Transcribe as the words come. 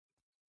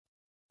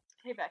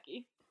Hey,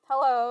 Becky.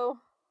 Hello.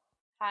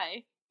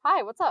 Hi.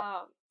 Hi, what's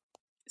up?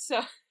 So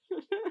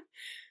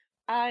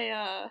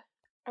I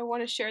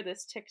want to share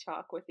this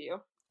TikTok with you.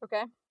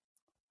 Okay.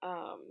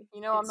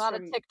 You know, I'm It's not a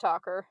from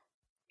TikToker.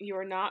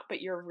 You're not,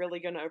 but you're really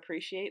gonna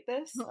appreciate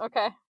this.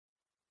 Okay.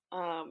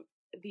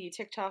 The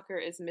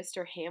TikToker is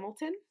Mr.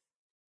 Hamilton,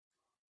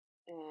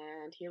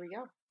 and here we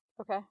go.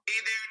 Okay.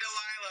 Hey there,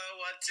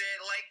 Delilah. What's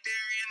it like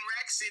there in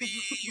Rack City?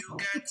 You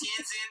got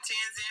tens and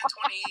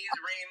 20s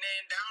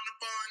raining down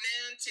upon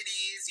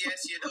entities.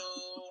 Yes, you do.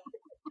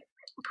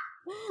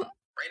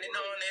 Raining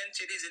on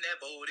entities in that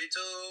booty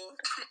too.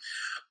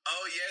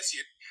 Oh, yes,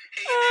 you.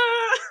 Hey,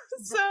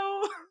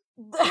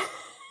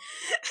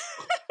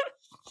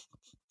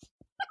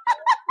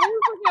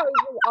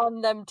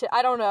 on them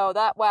I don't know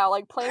that. Wow,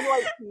 like Plain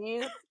White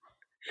T's.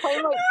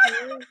 Plain White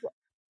T's.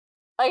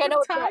 Like I know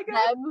it's not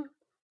them,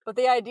 but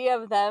the idea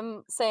of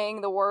them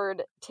saying the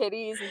word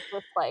titties is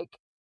just like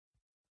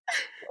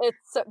it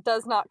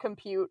does not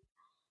compute.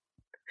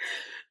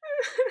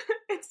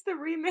 It's the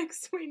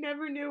remix we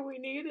never knew we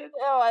needed.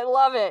 Oh, I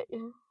love it.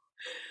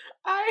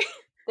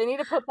 They need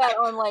to put that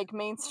on like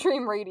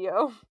mainstream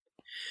radio.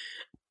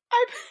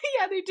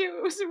 Yeah, they do.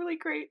 It was a really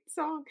great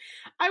song.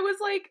 I was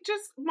like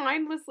just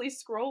mindlessly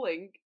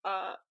scrolling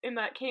and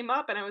that came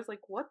up and I was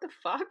like, what the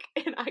fuck?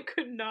 And I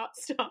could not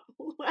stop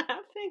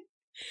laughing.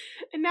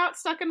 And now it's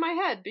stuck in my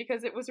head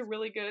because it was a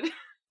really good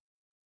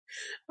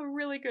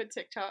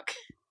TikTok.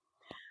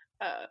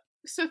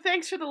 So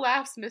thanks for the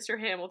laughs, Mr.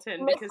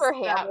 Hamilton. Mr.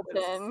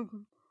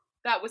 Hamilton.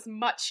 That was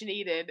much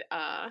needed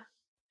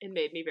and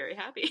made me very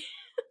happy.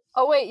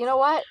 Oh wait, you know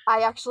what?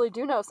 I actually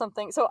do know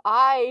something. So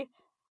I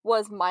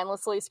was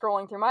mindlessly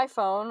scrolling through my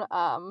phone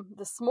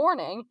this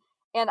morning,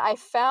 and I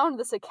found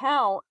this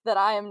account that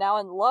I am now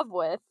in love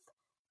with,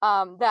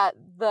 that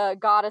the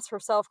goddess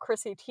herself,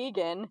 Chrissy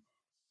Teigen,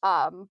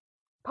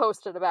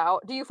 posted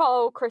about. Do you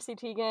follow Chrissy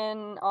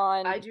Teigen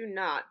on... I do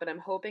not, but I'm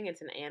hoping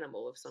it's an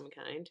animal of some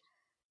kind.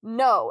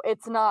 No,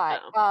 it's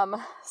not.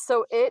 Oh.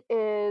 So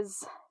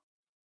it's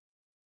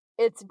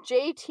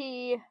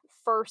JT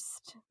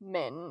First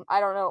Min. I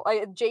don't know,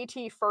 like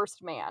JT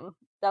First Man.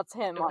 That's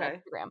him on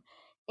Instagram.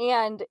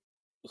 And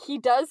he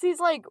does these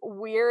like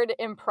weird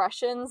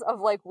impressions of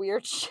like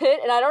weird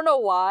shit, and I don't know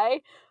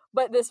why,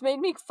 but this made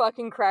me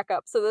fucking crack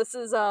up. So this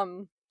is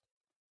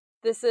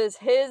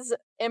his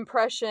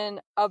impression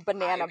of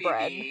banana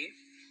bread. Are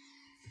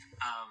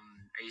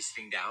you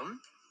sitting down?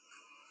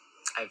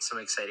 I have some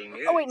exciting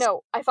news. Oh wait,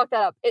 no, I fucked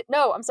that up.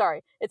 I'm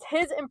sorry. It's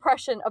his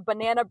impression of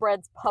banana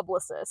bread's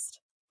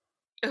publicist.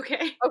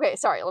 Okay. Okay,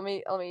 sorry. Let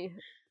me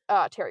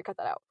Terry, cut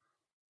that out.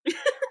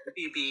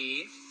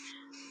 BB,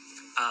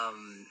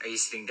 are you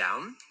sitting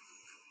down?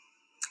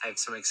 I have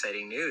some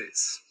exciting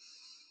news.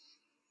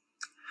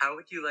 How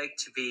would you like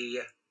to be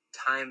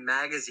Time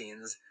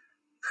Magazine's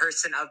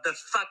Person of the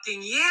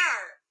fucking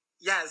Year?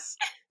 Yes,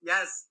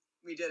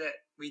 we did it.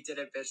 We did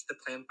it, bitch. The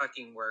plan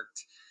fucking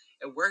worked.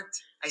 It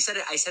worked. I said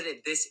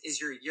it. This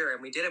is your year.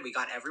 And we did it. We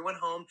got everyone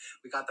home.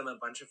 We got them a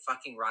bunch of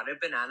fucking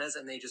rotted bananas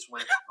and they just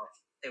went off.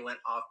 They went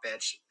off,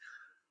 bitch.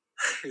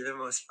 You're the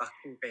most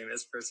fucking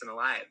famous person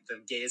alive.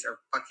 The gays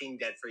are fucking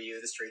dead for you.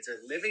 The straights are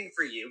living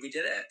for you. We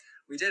did it.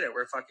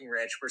 We're fucking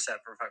rich. We're set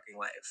for fucking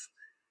life.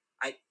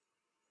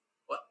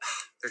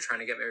 They're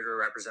trying to get me to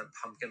represent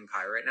pumpkin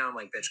pie right now. I'm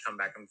like, bitch, come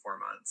back in 4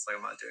 months. Like,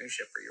 I'm not doing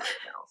shit for you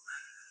right now.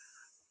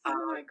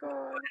 Oh my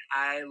god.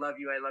 I love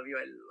you.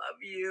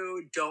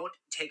 Don't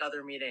take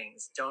other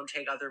meetings.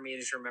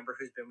 Remember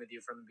who's been with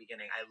you from the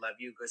beginning. I love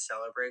you. Go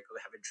celebrate. Go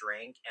have a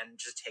drink and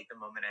just take the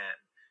moment in.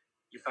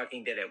 You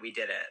fucking did it. We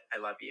did it. I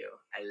love you.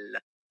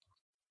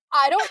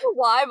 I don't know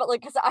why, but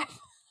like, cause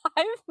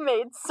I've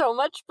made so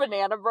much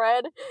banana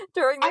bread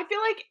during I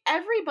feel like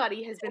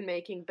everybody has been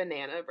making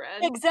banana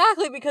bread.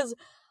 Exactly, because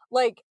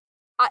like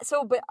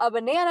a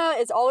banana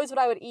is always what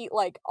I would eat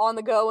like on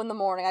the go in the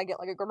morning. I get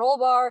like a granola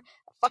bar, a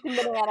fucking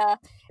banana,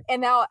 and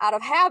now out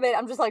of habit,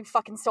 I'm just like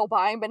fucking still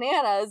buying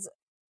bananas,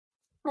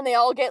 and they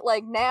all get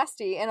like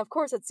nasty. And of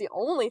course, it's the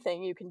only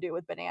thing you can do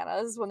with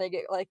bananas when they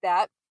get like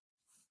that.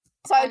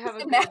 So I have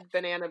a good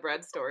banana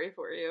bread story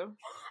for you.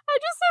 I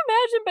just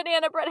imagine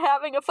banana bread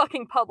having a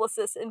fucking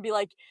publicist and be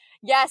like,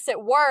 yes, it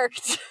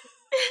worked.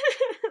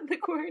 The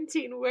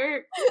quarantine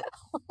worked.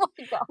 Oh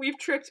my god. We've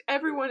tricked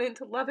everyone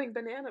into loving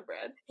banana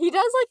bread. He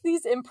does like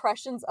these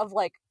impressions of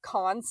like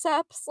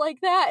concepts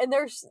like that, and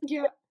they're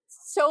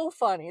so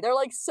funny. They're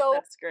like so...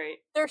 That's great.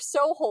 They're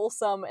so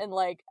wholesome and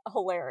like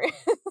hilarious.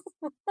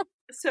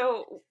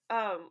 So,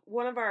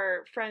 one of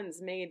our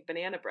friends made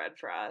banana bread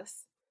for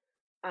us,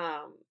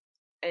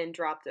 and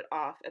dropped it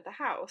off at the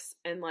house.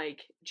 And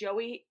like,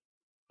 Joey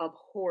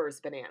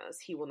abhors bananas.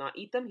 He will not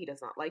eat them. He does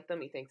not like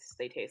them. He thinks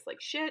they taste like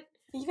shit.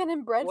 Even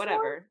in bread form?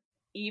 Whatever.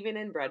 Even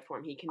in bread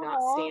form. He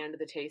cannot stand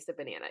the taste of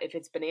banana. If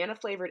it's banana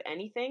flavored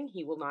anything,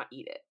 he will not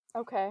eat it.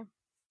 Okay.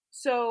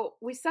 So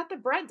we set the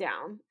bread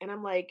down and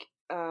I'm like,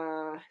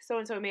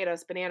 so-and-so made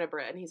us banana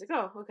bread. And he's like,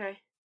 oh, okay.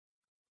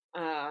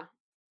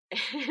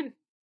 And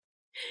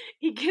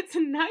he gets a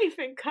knife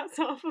and cuts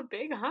off a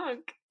big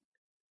hunk.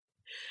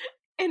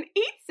 and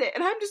eats it.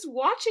 And I'm just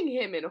watching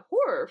him in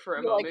horror for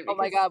a You're like, moment. oh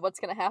my because- god, what's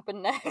gonna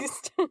happen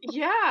next?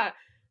 Yeah.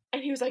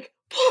 And he was like,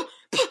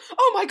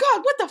 oh my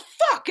god, what the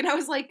fuck? And I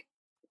was like,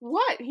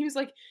 what? And he was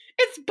like,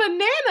 it's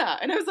banana.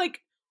 And I was like,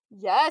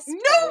 Yes,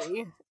 No,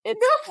 Betty.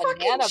 It's no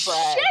banana fucking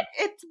bread. shit,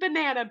 it's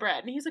banana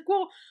bread. And he's like,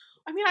 well,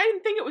 I mean, I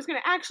didn't think it was going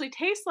to actually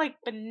taste like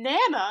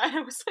banana. And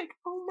I was like,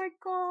 oh my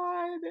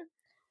god.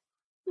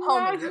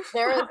 Why Homie, the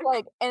there is fuck?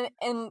 like, and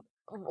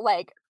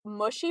like,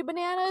 mushy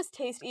bananas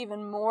taste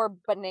even more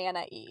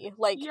banana-y.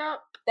 Like, Yep.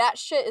 that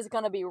shit is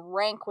gonna be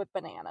rank with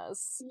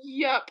bananas.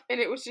 Yep.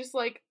 And it was just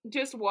like,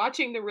 just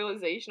watching the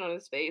realization on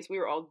his face, we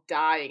were all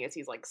dying as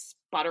he's like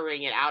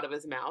sputtering it out of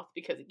his mouth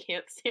because he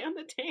can't stand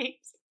the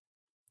taste.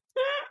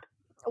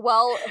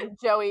 Well,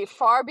 Joey,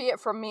 far be it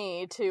from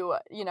me to,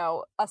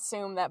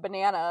 assume that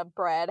banana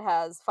bread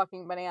has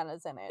fucking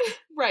bananas in it.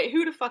 Right,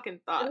 who'd have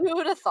fucking thought? Who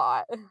would have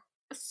thought?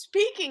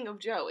 Speaking of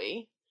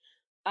Joey,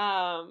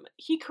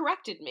 he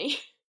corrected me.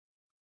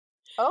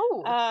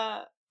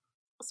 Oh.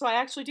 So I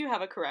actually do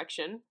have a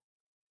correction.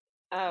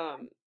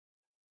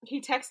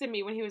 He texted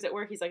me when he was at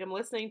work. He's like, I'm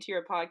listening to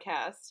your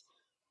podcast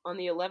on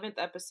the 11th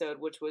episode,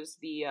 which was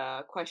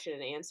the question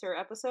and answer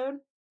episode.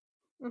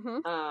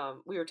 Mm-hmm.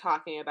 We were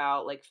talking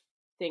about like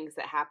things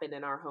that happened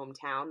in our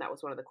hometown. That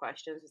was one of the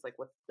questions. It's like,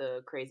 what's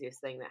the craziest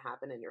thing that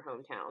happened in your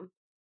hometown?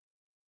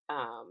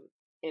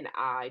 And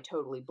I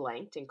totally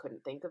blanked and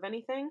couldn't think of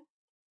anything.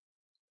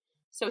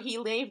 So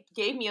he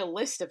gave me a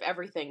list of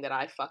everything that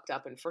I fucked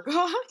up and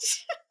forgot.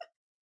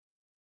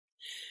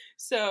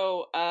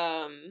 So,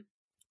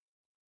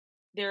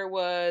 there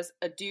was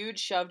a dude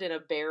shoved in a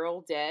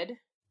barrel dead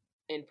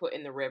and put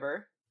in the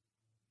river.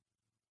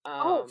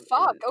 Oh,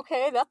 fuck.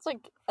 Okay, that's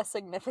like a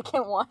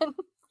significant one.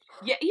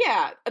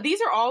 Yeah.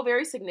 These are all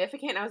very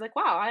significant. And I was like,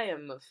 wow, I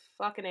am a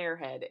fucking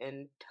airhead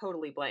and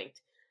totally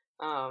blanked.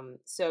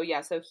 So he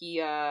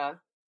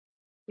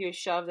was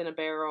shoved in a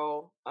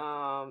barrel,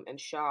 and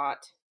shot,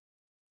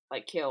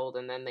 like killed,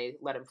 and then they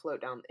let him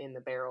float down in the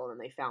barrel, and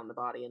they found the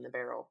body in the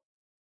barrel,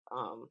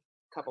 a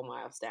couple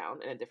miles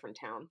down in a different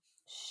town.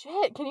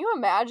 Shit, can you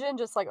imagine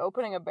just like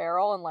opening a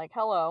barrel and like,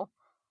 hello?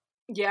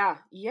 Yeah.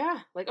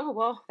 Like, oh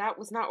well, that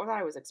was not what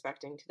I was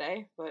expecting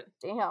today, but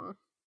Damn.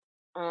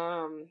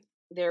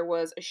 there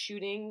was a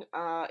shooting,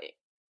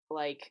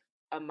 like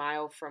a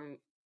mile from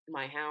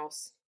my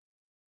house,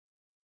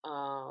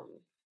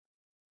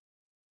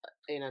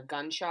 in a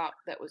gun shop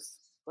that was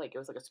like, it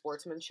was like a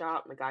sportsman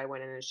shop, and the guy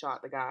went in and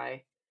shot the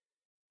guy.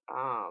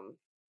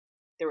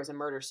 There was a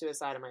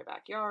murder-suicide in my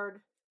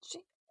backyard.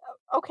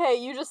 Okay,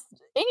 you just,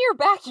 in your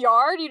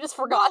backyard, you just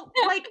forgot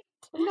Well, like,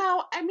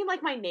 no, I mean,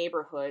 like, my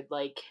neighborhood,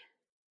 like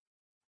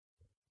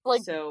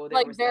so there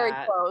like was very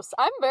that. close.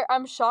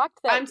 I'm shocked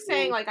that I'm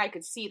saying, like, I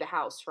could see the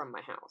house from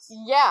my house.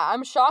 Yeah,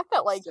 I'm shocked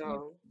that like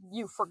So,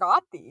 you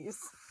forgot these.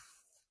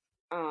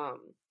 um,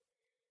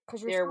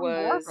 Because you're there so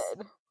was,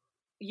 morbid.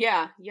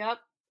 yeah, yep.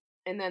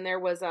 And then there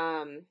was,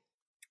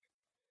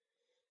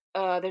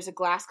 there's a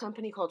glass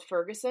company called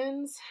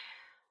Ferguson's,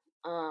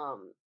 and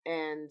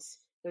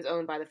it was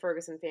owned by the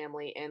Ferguson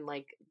family, and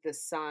like the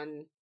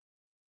son,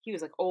 he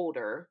was like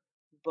older,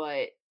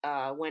 but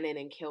went in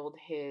and killed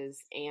his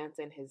aunt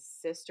and his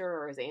sister,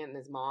 or his aunt and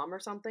his mom or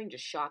something,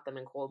 just shot them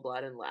in cold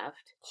blood and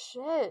left.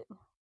 Shit.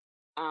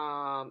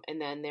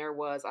 And then there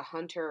was a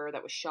hunter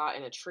that was shot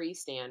in a tree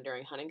stand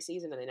during hunting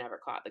season, and they never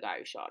caught the guy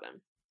who shot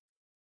him.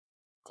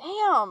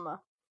 Damn.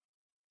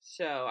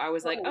 So I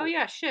was like, oh Oh.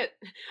 yeah, shit.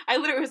 I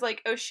literally was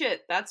like, oh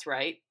shit, that's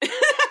right.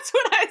 That's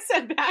what I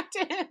said back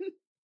to him.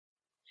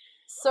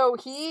 So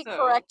he So-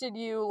 corrected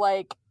you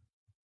like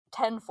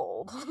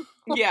tenfold.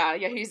 Yeah,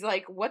 he's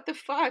like, what the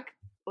fuck?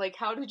 Like,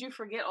 how did you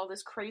forget all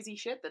this crazy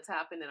shit that's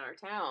happened in our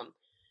town?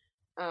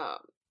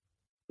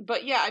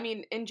 But yeah, I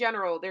mean, in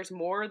general, there's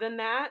more than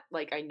that.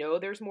 Like, I know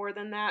there's more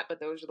than that, but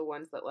those are the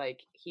ones that, like,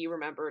 he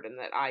remembered and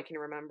that I can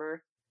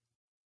remember.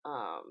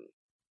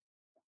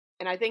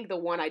 And I think the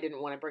one I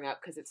didn't want to bring up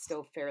because it's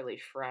still fairly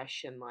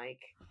fresh, and,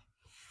 like,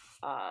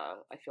 I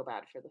feel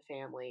bad for the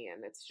family,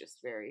 and it's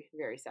just very,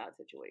 very sad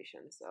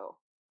situation. So,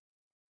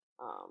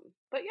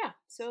 but yeah,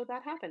 so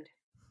that happened.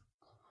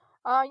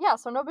 Yeah,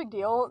 so no big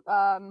deal.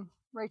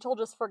 Rachel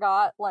just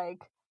forgot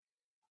like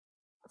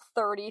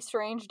 30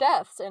 strange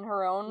deaths in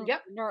her own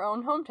Yep. in her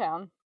own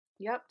hometown.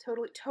 Yep,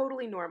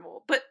 totally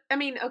normal. But I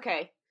mean,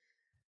 okay,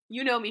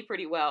 you know me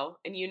pretty well,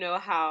 and you know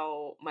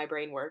how my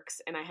brain works,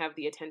 and I have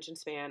the attention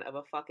span of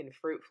a fucking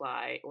fruit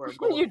fly or a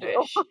You do.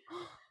 goldfish.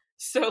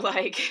 So,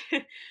 like,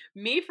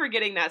 me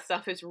forgetting that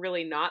stuff is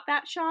really not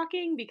that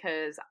shocking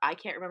because I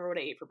can't remember what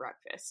I ate for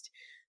breakfast.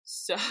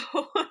 So,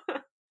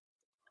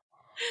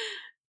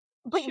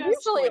 But just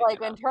usually pointing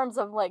like it in out. terms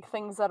of like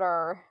things that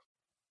are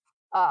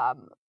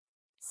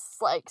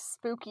like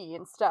spooky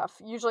and stuff,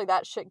 usually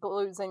that shit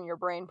glues in your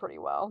brain pretty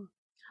well.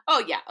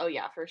 Oh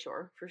yeah, for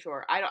sure.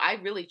 I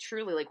really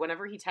truly, like,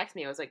 whenever he texted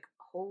me, I was like,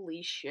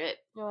 holy shit,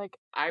 You're like,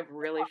 I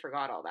really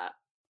forgot all that.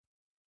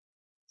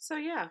 So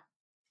yeah,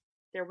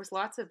 there was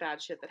lots of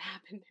bad shit that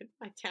happened in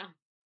my town.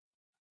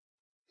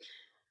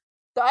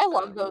 I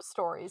love those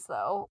stories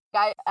though.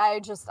 I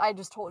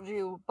just told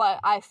you, but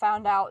I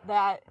found out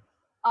that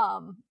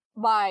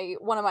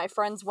one of my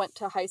friends went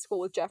to high school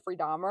with Jeffrey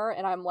Dahmer,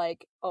 and I'm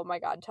like, oh my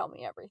god, tell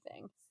me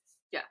everything.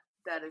 Yeah,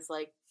 that is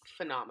like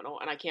phenomenal,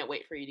 and I can't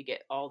wait for you to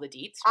get all the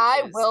deets.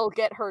 I will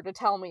get her to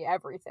tell me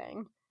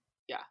everything.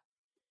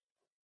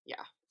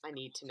 Yeah, I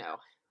need to know.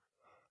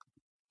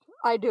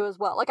 I do as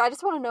well. Like, I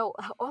just want to know,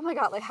 oh my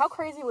god, like, how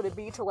crazy would it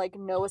be to, like,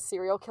 know a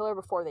serial killer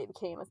before they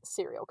became a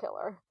serial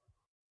killer?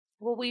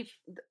 Well,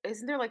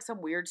 isn't there like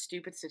some weird,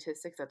 stupid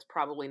statistics that's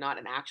probably not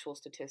an actual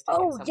statistic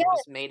Oh, and someone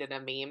just made it a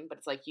meme, but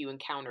it's like you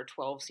encounter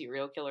 12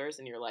 serial killers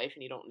in your life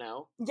and you don't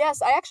know?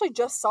 Yes, I actually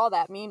just saw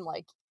that meme,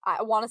 like,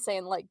 I want to say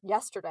in, like,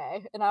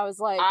 yesterday, and I was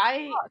like,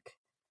 fuck.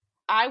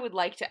 I would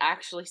like to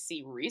actually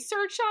see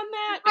research on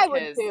that. I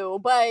would too,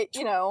 but,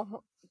 you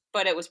know.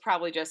 But it was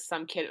probably just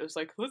some kid, it was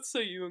like, let's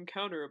say you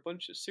encounter a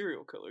bunch of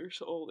serial killers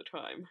all the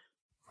time.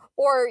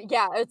 Or,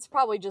 yeah, it's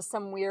probably just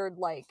some weird,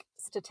 like,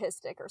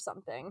 statistic or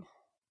something.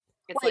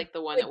 It's like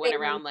the one that went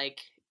around, like,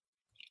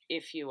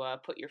 if you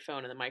put your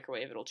phone in the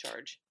microwave, it'll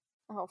charge.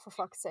 Oh, for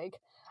fuck's sake.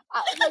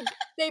 Like,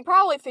 they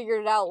probably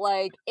figured it out,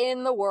 like,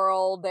 in the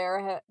world,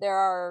 there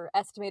are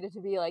estimated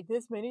to be, like,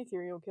 this many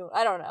serial killers.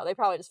 I don't know. They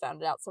probably just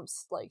found it out some,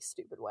 like,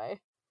 stupid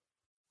way.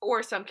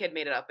 Or some kid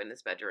made it up in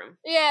his bedroom.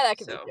 Yeah, that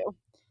could be too.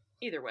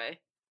 Either way.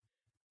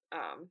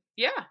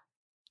 Yeah.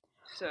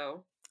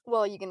 So.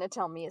 Well, you gonna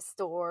tell me a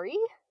story?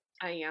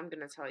 I am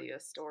gonna tell you a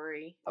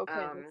story. Okay,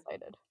 I'm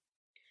excited.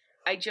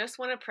 I just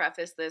want to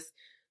preface this.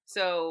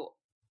 So,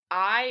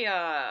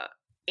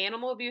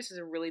 animal abuse is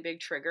a really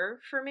big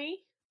trigger for me.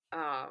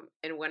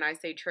 And when I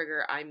say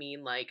trigger, I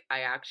mean, like,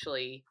 I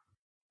actually,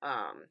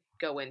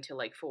 go into,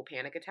 like, full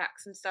panic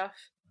attacks and stuff.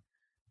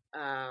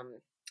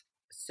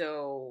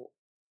 So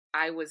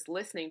I was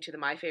listening to the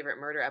My Favorite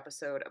Murder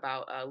episode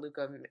about,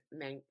 Luca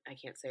I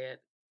can't say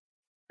it.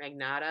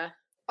 Magnotta.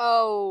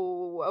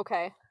 Oh,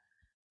 okay.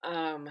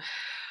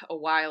 A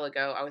while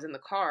ago, I was in the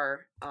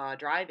car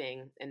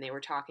driving, and they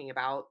were talking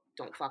about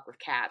don't fuck with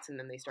cats, and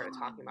then they started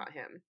talking about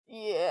him.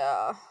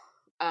 Yeah.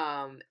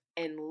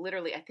 And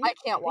literally, I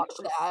can't watch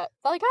that.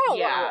 Like, I don't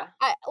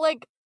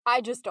want to. I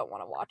just don't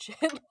want to watch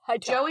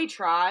it. Joey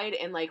tried,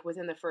 and like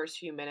within the first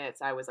few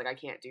minutes, I was like, I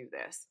can't do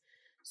this.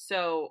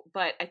 So,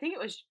 but I think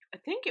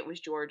it was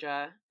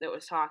Georgia that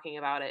was talking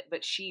about it,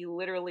 but she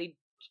literally.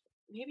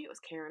 Maybe it was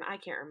Karen. I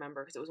can't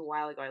remember because it was a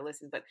while ago I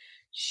listened, but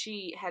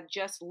she had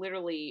just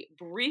literally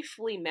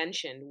briefly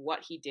mentioned what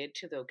he did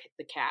to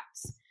the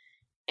cats.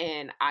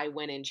 And I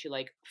went into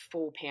like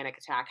full panic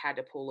attack, had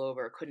to pull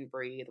over, couldn't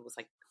breathe, was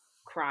like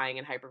crying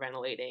and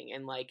hyperventilating.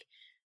 And like,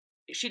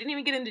 she didn't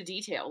even get into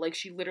detail. Like,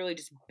 she literally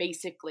just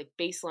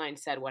baseline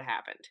said what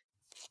happened.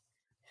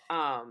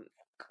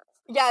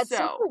 Yeah, it's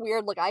super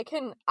weird. Like, I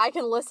can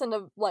listen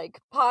to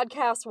like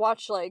podcasts,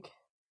 watch like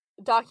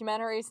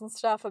documentaries and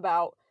stuff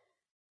about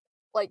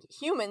like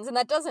humans, and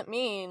that doesn't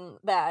mean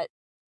that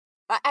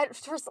at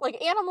first,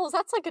 like, animals,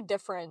 that's a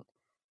different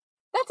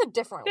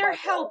they're level.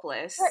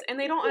 Helpless and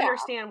they don't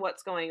understand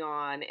what's going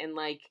on, and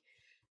like,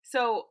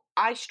 so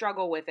I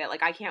struggle with it.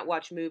 Like, I can't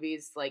watch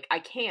movies. Like, I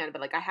can,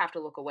 but like, I have to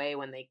look away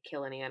when they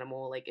kill an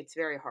animal. Like, it's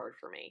very hard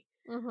for me.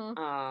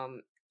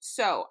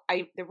 So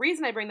the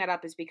reason I bring that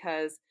up is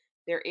because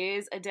there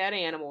is a dead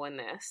animal in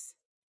this,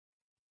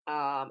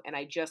 and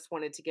I just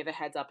wanted to give a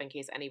heads up in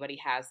case anybody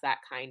has that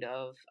kind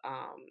of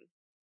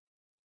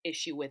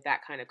issue with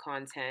that kind of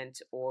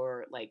content,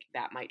 or like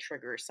that might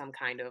trigger some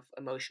kind of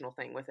emotional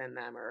thing within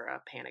them or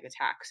a panic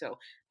attack. So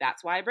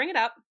that's why I bring it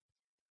up.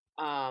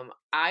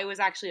 I was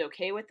actually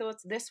okay with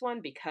this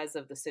one because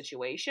of the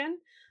situation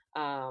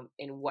and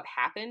what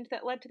happened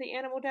that led to the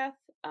animal death.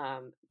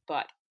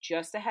 But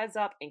just a heads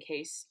up, in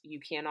case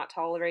you cannot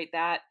tolerate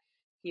that,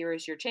 here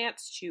is your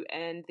chance to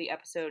end the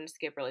episode and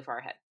skip really far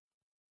ahead.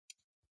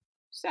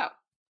 So,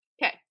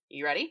 okay,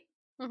 you ready?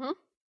 Mm-hmm.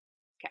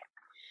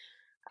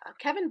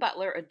 Kevin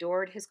Butler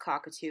adored his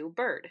cockatoo,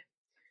 Bird.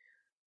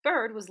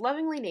 Bird was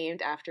lovingly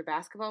named after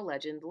basketball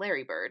legend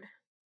Larry Bird.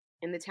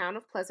 In the town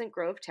of Pleasant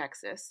Grove,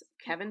 Texas,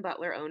 Kevin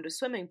Butler owned a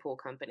swimming pool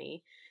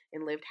company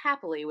and lived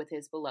happily with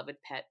his beloved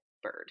pet,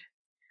 Bird.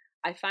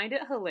 I find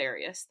it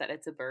hilarious that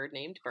it's a bird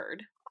named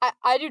Bird.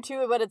 I do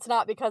too, but it's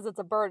not because it's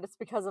a bird, it's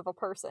because of a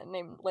person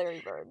named Larry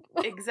Bird.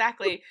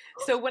 Exactly.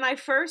 So when I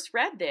first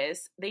read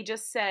this, they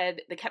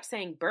kept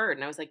saying Bird,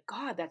 and I was like,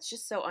 God, that's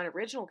just so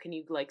unoriginal. Can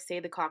you like say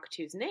the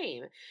cockatoo's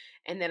name?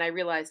 And then I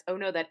realized, oh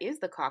no, that is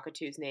the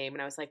cockatoo's name.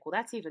 And I was like, well,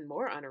 that's even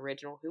more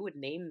unoriginal. Who would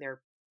name their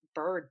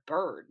bird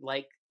Bird?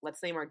 Like,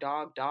 let's name our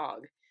dog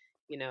Dog,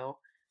 you know?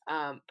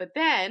 But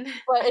then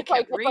I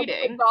kept reading.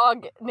 Like a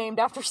dog named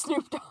after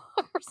Snoop Dogg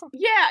or something.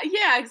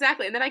 Yeah,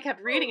 exactly. And then I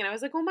kept reading, and I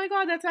was like, oh my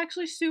God, that's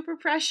actually super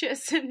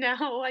precious. And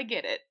now I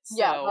get it. So,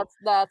 yeah,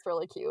 that's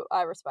really cute.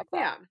 I respect that.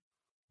 Yeah.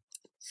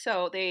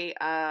 So they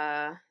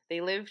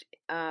lived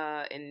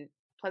in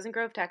Pleasant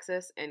Grove,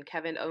 Texas, and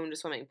Kevin owned a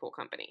swimming pool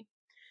company.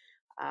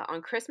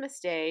 On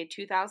Christmas Day,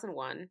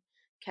 2001,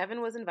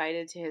 Kevin was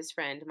invited to his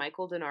friend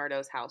Michael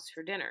DiNardo's house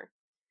for dinner.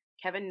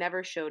 Kevin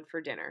never showed for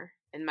dinner,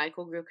 and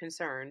Michael grew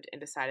concerned and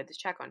decided to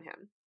check on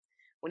him.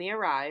 When he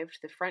arrived,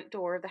 the front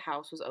door of the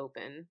house was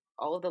open,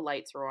 all of the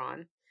lights were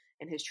on,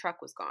 and his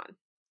truck was gone.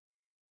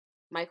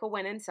 Michael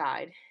went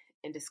inside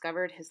and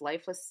discovered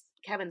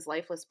Kevin's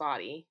lifeless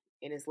body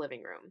in his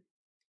living room.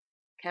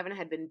 Kevin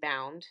had been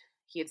bound,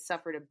 he had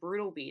suffered a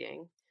brutal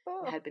beating,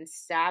 and had been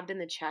stabbed in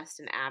the chest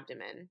and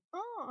abdomen.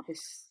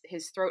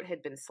 His throat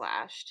had been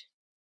slashed.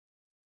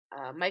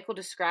 Michael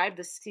described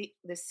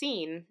the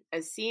scene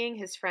as seeing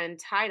his friend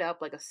tied up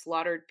like a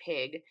slaughtered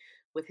pig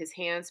with his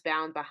hands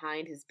bound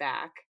behind his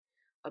back,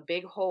 a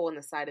big hole in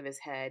the side of his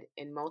head,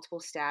 and multiple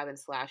stab and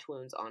slash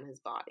wounds on his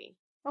body.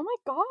 Oh my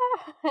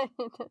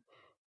god!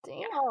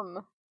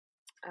 Damn.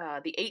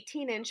 The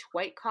 18-inch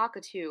white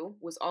cockatoo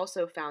was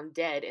also found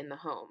dead in the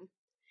home.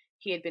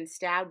 He had been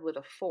stabbed with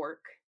a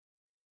fork,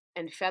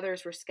 and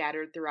feathers were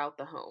scattered throughout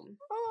the home.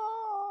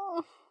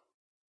 Oh.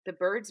 The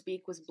bird's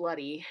beak was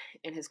bloody,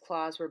 and his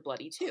claws were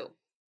bloody too.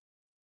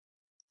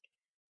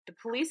 The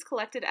police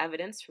collected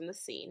evidence from the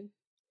scene.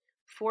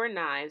 4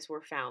 knives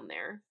were found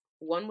there.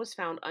 One was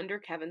found under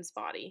Kevin's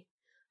body.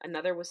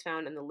 Another was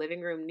found in the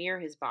living room near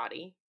his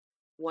body.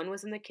 One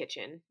was in the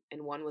kitchen,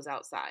 and one was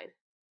outside.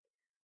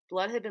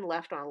 Blood had been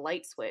left on a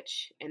light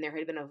switch, and there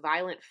had been a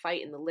violent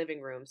fight in the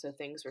living room, so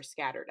things were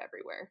scattered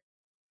everywhere.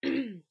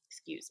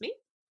 Excuse me.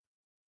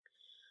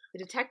 The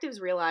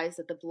detectives realized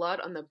that the blood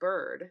on the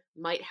bird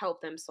might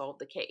help them solve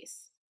the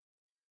case.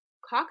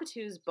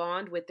 Cockatoos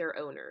bond with their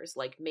owners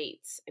like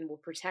mates and will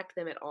protect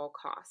them at all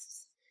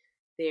costs.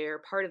 They're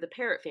part of the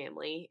parrot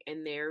family,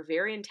 and they're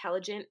very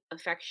intelligent,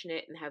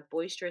 affectionate, and have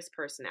boisterous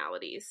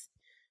personalities.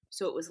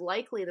 So it was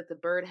likely that the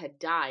bird had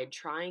died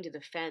trying to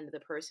defend the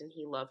person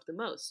he loved the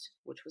most,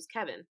 which was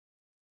Kevin.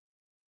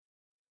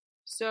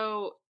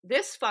 So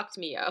this fucked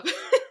me up.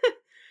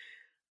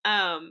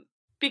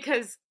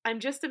 Because I'm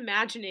just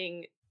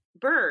imagining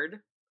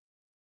Bird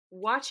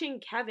watching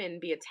Kevin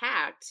be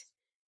attacked,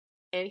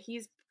 and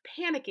he's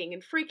panicking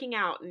and freaking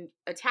out and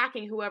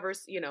attacking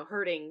whoever's,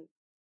 hurting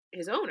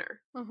his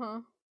owner. Mm-hmm.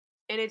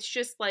 And it's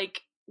just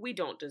like, we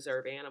don't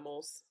deserve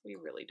animals. We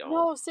really don't.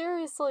 No,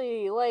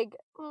 seriously. Like,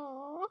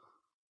 aww.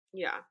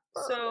 Yeah.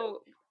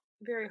 So,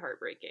 very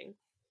heartbreaking.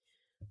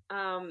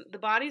 The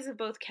bodies of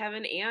both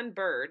Kevin and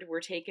Bird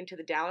were taken to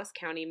the Dallas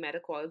County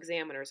Medical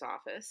Examiner's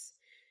office,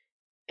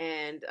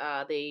 and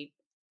they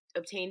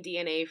obtained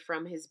DNA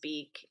from his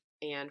beak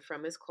and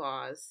from his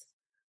claws,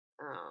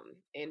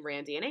 and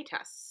ran DNA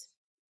tests.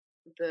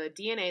 The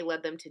DNA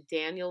led them to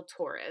Daniel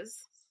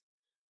Torres.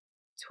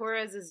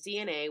 Torres's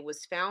DNA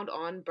was found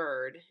on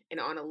Bird and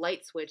on a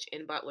light switch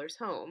in Butler's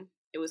home.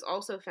 It was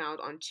also found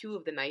on 2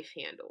 of the knife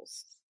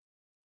handles.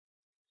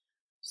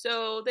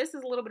 So this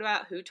is a little bit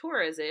about who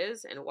Torres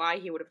is and why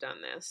he would have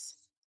done this.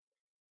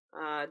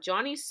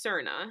 Johnny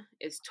Cerna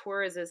is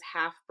Torres's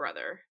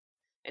half-brother,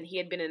 and he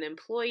had been an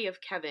employee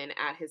of Kevin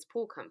at his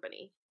pool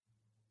company.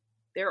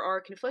 There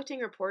are conflicting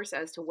reports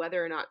as to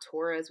whether or not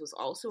Torres was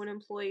also an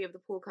employee of the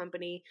pool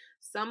company.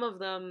 Some of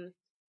them,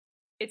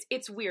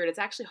 it's weird. It's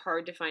actually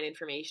hard to find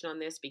information on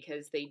this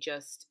because they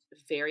just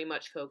very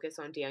much focus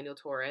on Daniel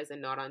Torres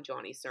and not on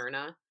Johnny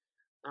Cerna.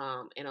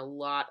 And a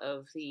lot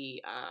of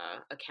the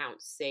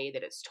accounts say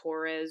that it's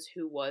Torres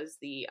who was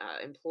the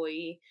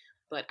employee,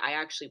 but I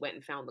actually went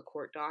and found the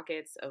court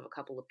dockets of a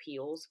couple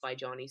appeals by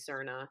Johnny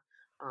Cerna,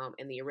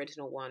 and the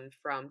original one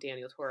from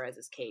Daniel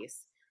Torres's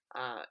case.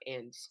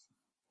 And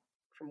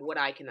from what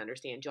I can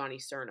understand, Johnny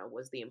Cerna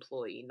was the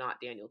employee,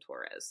 not Daniel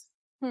Torres.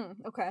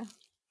 Okay.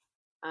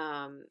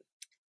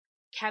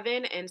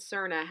 Kevin and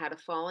Cerna had a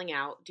falling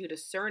out due to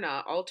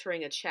Cerna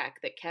altering a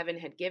check that Kevin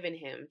had given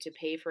him to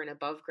pay for an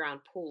above-ground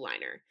pool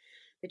liner.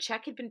 The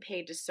check had been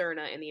paid to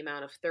Cerna in the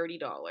amount of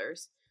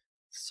 $30.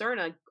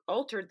 Cerna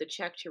altered the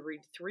check to read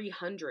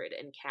 $300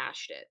 and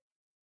cashed it.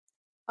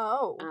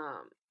 Oh.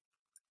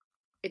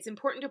 It's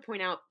important to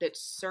point out that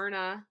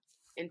Cerna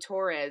and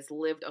Torres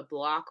lived a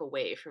block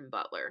away from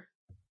Butler.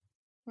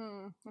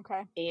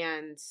 Okay.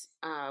 And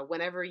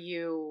whenever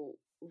you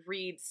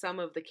read some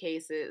of the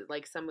cases,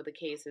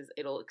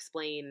 it'll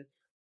explain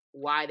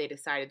why they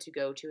decided to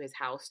go to his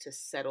house to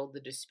settle the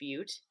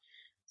dispute.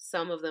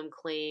 Some of them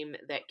claim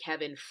that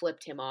Kevin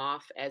flipped him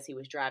off as he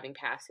was driving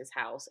past his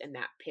house, and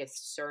that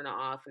pissed Cerna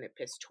off, and it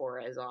pissed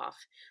Torres off,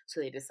 so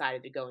they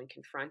decided to go and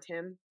confront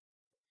him.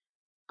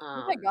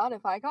 Oh my god,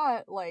 if I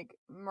got,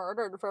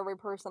 murdered for every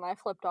person I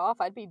flipped off,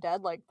 I'd be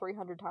dead,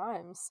 300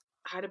 times.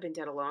 I'd have been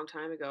dead a long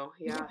time ago,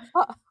 yeah.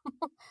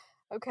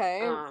 Okay,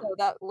 so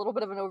that little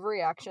bit of an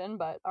overreaction,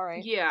 but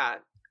alright. Yeah,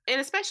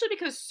 and especially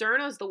because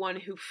Cerna's the one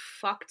who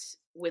fucked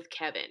with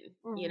Kevin,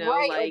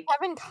 Right,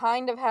 Kevin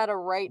kind of had a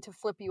right to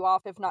flip you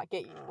off, if not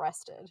get you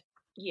arrested.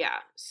 Yeah,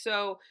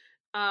 so,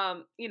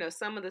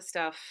 some of the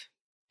stuff,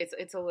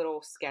 it's a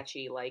little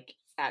sketchy,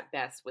 at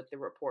best, with the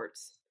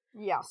reports.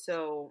 Yeah.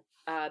 So,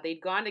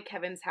 they'd gone to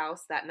Kevin's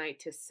house that night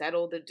to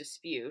settle the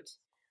dispute.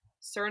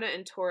 Cerna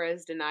and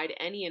Torres denied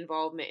any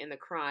involvement in the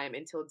crime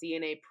until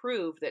DNA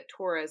proved that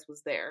Torres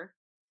was there.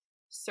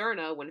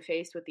 Cerna, when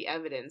faced with the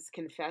evidence,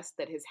 confessed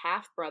that his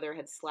half-brother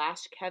had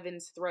slashed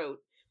Kevin's throat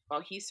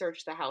while he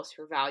searched the house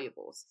for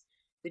valuables.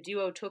 The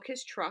duo took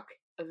his truck,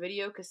 a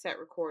video cassette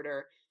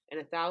recorder,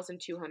 and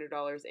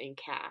 $1,200 in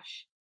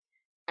cash.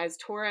 As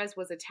Torres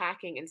was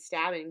attacking and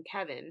stabbing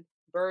Kevin,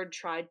 Bird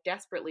tried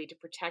desperately to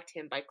protect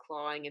him by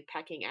clawing and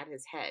pecking at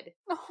his head.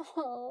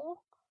 Oh.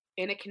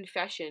 In a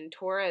confession,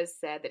 Torres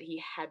said that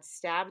he had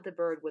stabbed the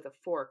bird with a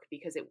fork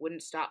because it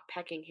wouldn't stop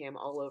pecking him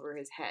all over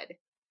his head.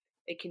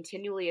 It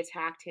continually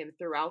attacked him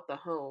throughout the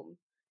home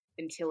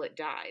until it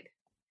died.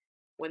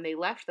 When they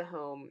left the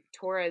home,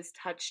 Torres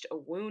touched a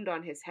wound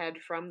on his head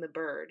from the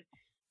bird,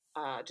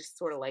 just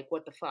sort of like,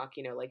 what the fuck,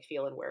 like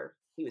feeling where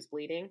he was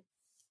bleeding.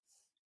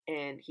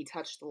 And he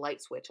touched the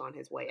light switch on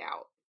his way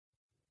out.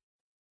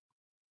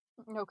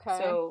 Okay.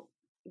 So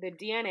the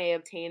DNA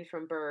obtained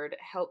from Bird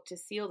helped to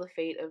seal the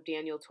fate of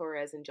Daniel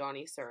Torres and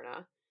Johnny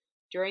Cerna.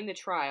 During the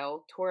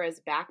trial,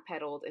 Torres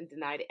backpedaled and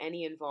denied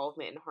any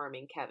involvement in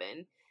harming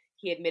Kevin.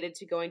 He admitted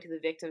to going to the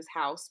victim's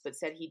house, but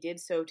said he did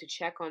so to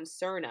check on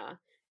Cerna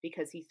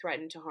because he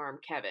threatened to harm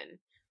Kevin.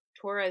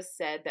 Torres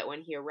said that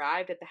when he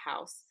arrived at the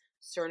house,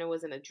 Cerna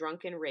was in a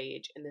drunken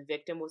rage and the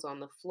victim was on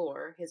the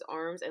floor, his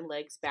arms and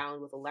legs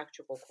bound with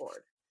electrical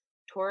cord.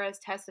 Torres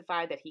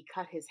testified that he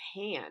cut his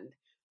hand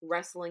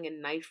wrestling a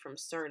knife from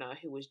Cerna,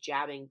 who was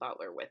jabbing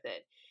Butler with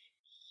it.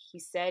 He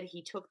said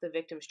he took the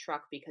victim's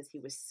truck because he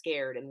was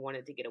scared and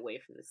wanted to get away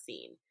from the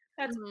scene.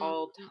 That's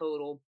all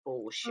total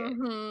bullshit.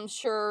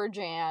 Sure,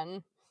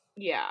 Jan.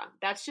 Yeah,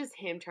 that's just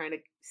him trying to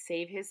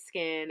save his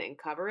skin and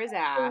cover his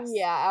ass.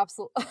 Yeah,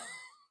 absolutely.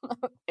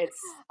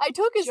 I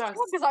took his truck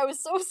because I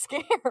was so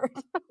scared.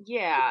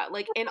 Yeah,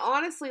 and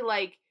honestly,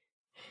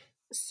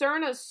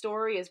 Cerna's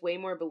story is way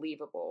more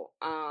believable.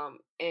 And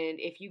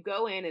if you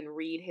go in and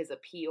read his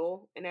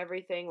appeal and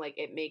everything,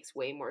 it makes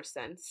way more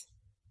sense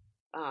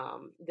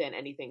than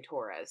anything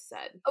Torres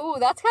said. Oh,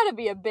 that's gotta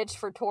be a bitch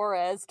for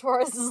Torres.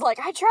 Torres is like,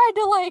 I tried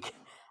to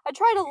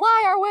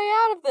lie our way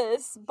out of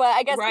this, but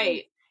I guess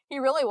he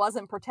really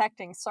wasn't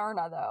protecting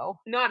Cerna, though.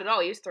 Not at all.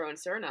 He was throwing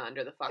Cerna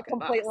under the fucking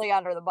completely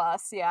under the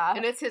bus, yeah.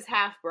 And it's his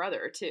half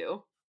brother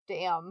too.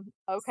 Damn.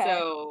 Okay.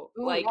 So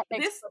that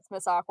makes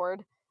Christmas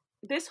awkward.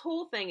 This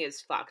whole thing is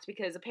fucked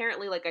because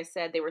apparently, like I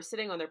said, they were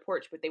sitting on their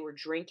porch, but they were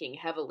drinking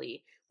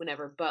heavily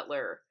whenever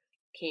Butler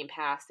came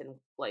past and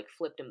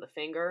flipped him the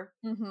finger.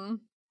 Mm-hmm.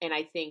 And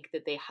I think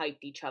that they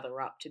hyped each other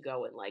up to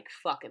go and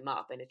fuck him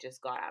up, and it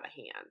just got out of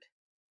hand.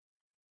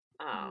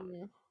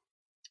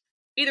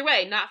 Either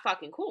way, not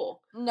fucking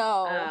cool.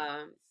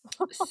 No.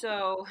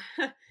 So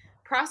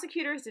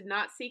prosecutors did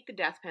not seek the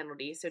death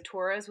penalty, so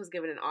Torres was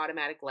given an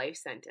automatic life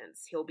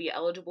sentence. He'll be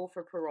eligible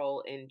for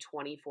parole in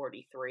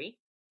 2043.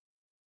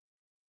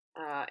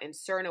 And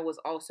Cerna was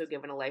also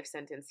given a life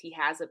sentence. He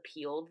has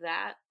appealed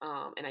that,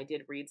 and I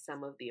did read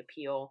some of the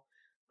appeal,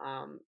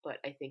 but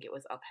I think it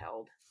was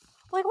upheld.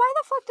 Why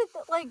the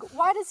fuck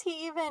why does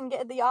he even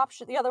get the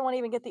option, the other one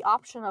even get the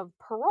option of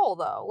parole,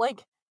 though?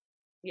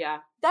 Yeah.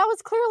 That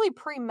was clearly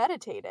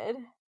premeditated.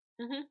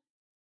 Mm-hmm.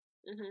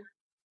 Mm-hmm.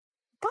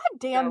 God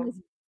damn this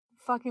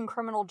fucking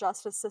criminal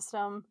justice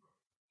system.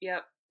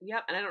 Yep,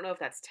 and I don't know if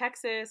that's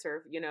Texas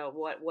or,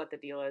 what the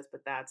deal is,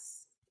 but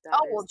that's...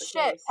 Oh, well,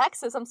 shit. Case.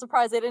 Texas, I'm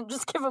surprised they didn't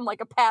just give him,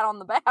 a pat on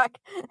the back.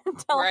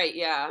 Right,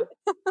 yeah.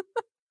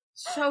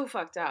 So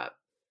fucked up.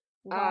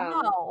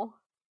 Wow.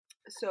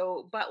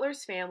 So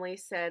Butler's family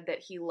said that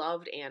he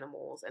loved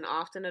animals and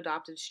often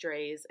adopted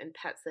strays and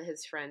pets that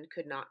his friend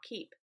could not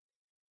keep.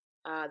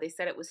 They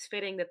said it was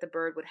fitting that the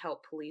bird would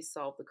help police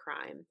solve the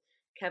crime.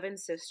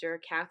 Kevin's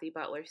sister, Kathy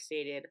Butler,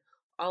 stated,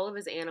 all of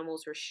his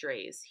animals were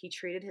strays. He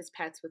treated his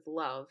pets with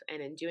love,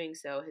 and in doing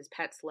so, his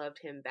pets loved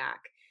him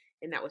back.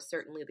 And that was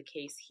certainly the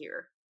case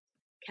here.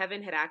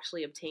 Kevin had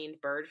actually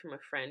obtained Bird from a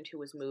friend who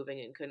was moving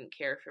and couldn't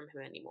care for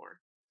him anymore.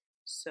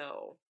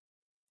 So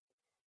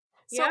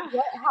yeah.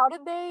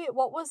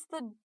 What was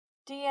the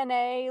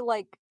DNA,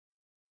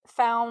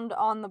 found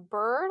on the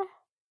bird?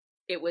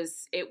 It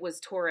was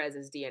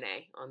Torres's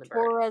DNA on the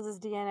bird. Torres's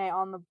DNA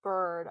on the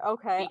bird,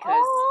 okay.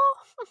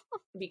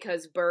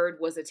 Because Bird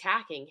was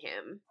attacking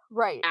him.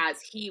 Right.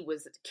 As he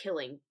was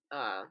killing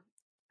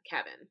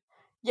Kevin.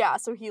 Yeah,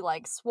 so he,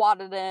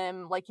 swatted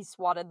him, he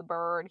swatted the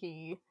bird,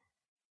 he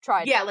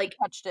tried to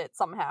touched it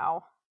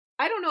somehow.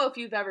 I don't know if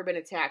you've ever been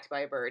attacked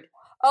by a bird.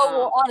 Oh,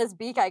 well, on his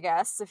beak, I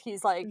guess, if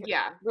he's,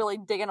 really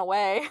digging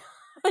away.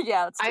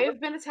 Yeah, that's true. I have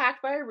been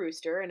attacked by a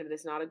rooster, and it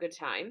is not a good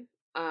time.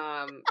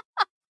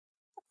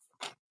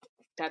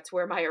 That's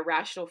where my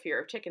irrational fear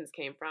of chickens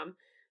came from.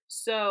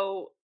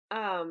 So,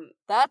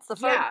 that's the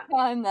first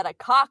time that a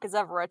cock has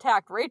ever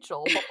attacked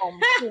Rachel.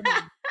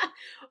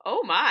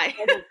 Oh my.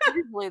 It's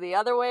usually the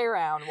other way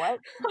around. What?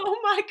 Oh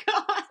my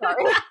god.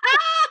 Sorry.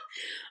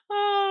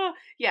 Oh,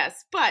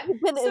 yes, but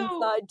you've been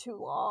inside too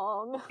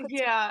long.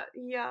 Yeah.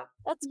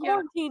 That's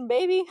quarantine,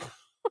 baby.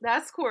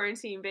 That's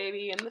quarantine,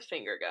 baby, and the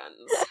finger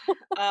guns.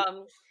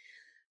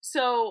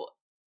 So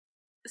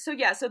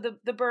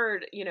the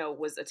bird,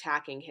 was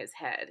attacking his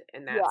head,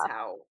 and that's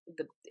how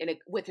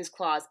with his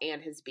claws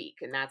and his beak,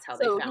 and that's how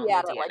they found the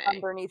DNA.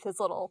 Underneath his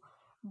little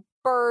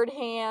bird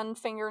hand,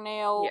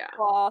 fingernail,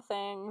 claw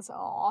things.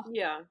 Aw.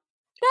 Yeah.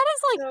 That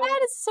is that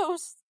is so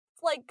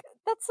like,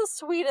 that's the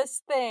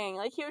sweetest thing.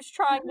 Like, he was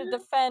trying to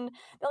defend,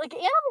 like,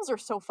 animals are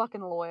so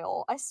fucking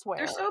loyal, I swear.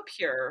 They're so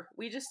pure.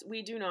 We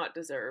do not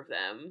deserve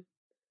them.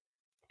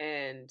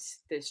 And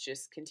this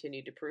just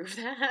continued to prove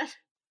that.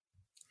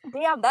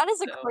 Damn, that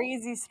is a So,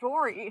 crazy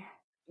story.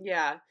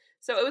 yeah.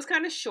 So it was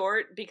kind of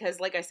short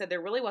because, like I said,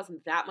 there really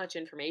wasn't that much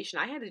information.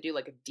 I had to do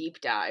like a deep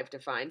dive to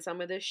find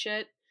some of this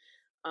shit.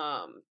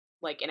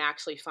 Like, and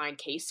actually find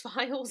case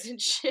files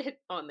and shit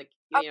on the,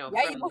 Yeah, you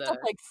from looked the, up,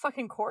 like,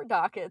 fucking court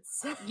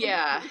dockets.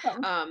 yeah.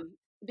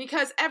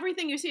 Because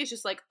everything you see is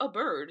just like a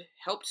bird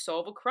helped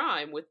solve a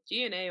crime with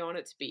DNA on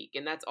its beak,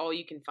 and that's all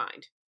you can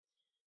find.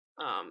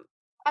 I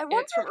And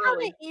wonder it's from how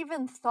early. they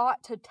even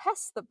thought to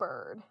test the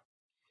bird.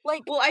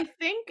 Like, Well, I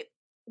think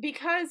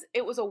because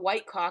it was a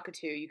white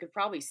cockatoo, you could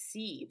probably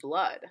see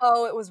blood.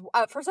 oh, it was,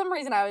 for some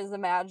reason I was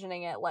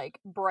imagining it, like,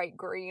 bright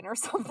green or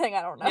something,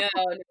 I don't know.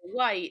 No,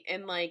 white,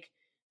 and like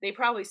they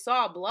probably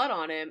saw blood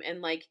on him,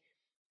 and like,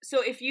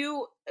 so if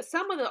you,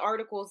 some of the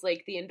articles,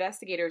 like the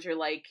investigators are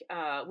like,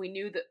 we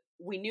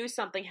knew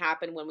something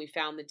happened when we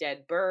found the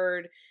dead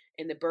bird,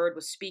 and the bird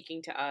was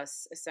speaking to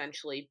us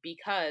essentially,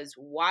 because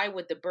why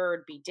would the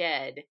bird be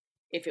dead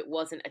if it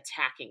wasn't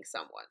attacking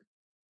someone?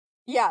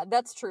 Yeah,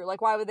 that's true. Like,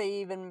 why would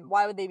they be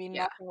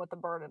Yeah, messing with the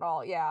bird at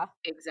all? Yeah.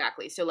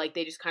 exactly. So like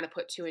they just kind of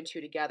put two and two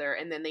together,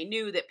 and then they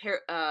knew that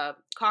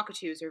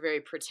cockatoos are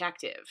very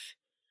protective.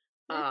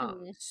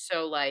 Mm.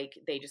 So like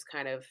they just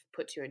kind of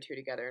put two and two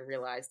together and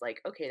realized,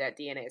 like, okay, that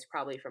DNA is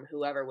probably from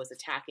whoever was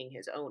attacking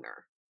his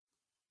owner.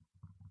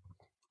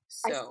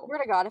 I So swear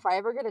to God, if I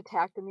ever get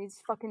attacked and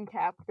these fucking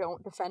cats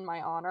don't defend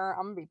my honor,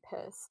 I'm gonna be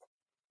pissed.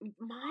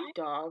 my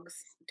dogs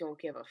don't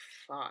give a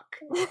fuck.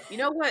 You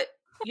know what?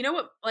 You know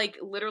what? Like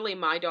literally,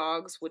 my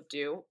dogs would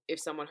do if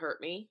someone hurt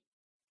me.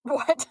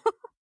 What?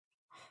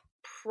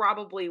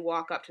 Probably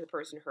walk up to the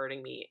person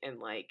hurting me and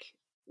like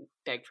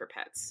beg for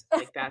pets.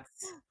 Like that's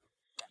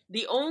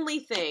the only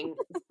thing.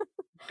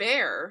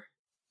 Bear,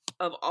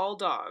 of all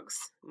dogs,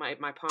 my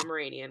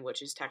Pomeranian,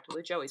 which is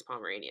technically Joey's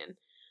Pomeranian,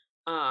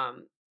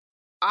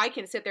 I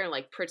can sit there and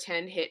like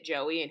pretend hit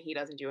Joey and he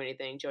doesn't do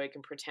anything. Joey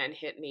can pretend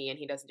hit me and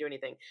he doesn't do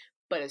anything.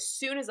 But as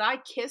soon as I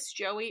kiss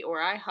Joey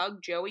or I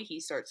hug Joey, he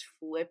starts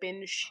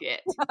flipping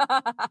shit.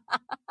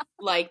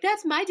 Like,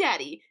 that's my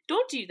daddy.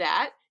 Don't do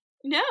that.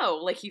 No.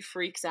 Like, he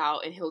freaks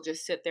out and he'll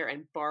just sit there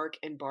and bark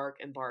and bark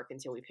and bark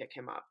until we pick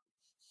him up.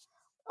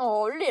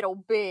 Oh, little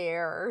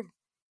bear.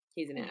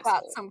 He's an You asshole.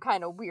 got some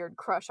kind of weird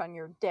crush on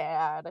your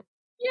dad.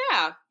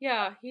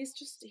 Yeah. He's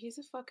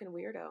a fucking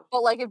weirdo.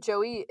 But like, if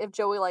Joey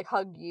like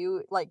hugged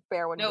you, like,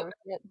 Bear wouldn't Nope.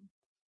 give a shit.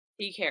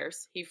 He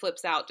cares. He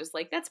flips out just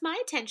like, that's my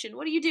attention.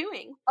 What are you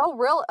doing? Oh,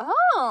 really?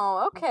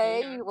 Oh,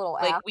 okay, Mhm. you little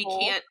Like,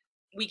 asshole.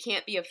 we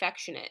can't be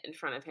affectionate in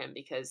front of him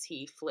because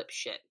he flips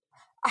shit.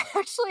 I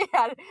actually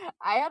had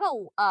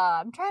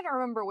I'm trying to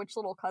remember which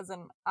little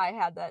cousin I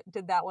had that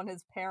did that when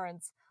his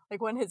parents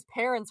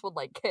would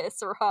like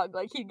kiss or hug,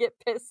 like he'd get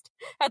pissed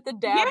at the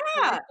dad for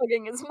Yeah.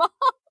 hugging his mom.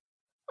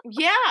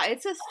 Yeah,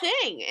 it's a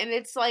thing. And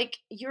it's like,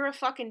 you're a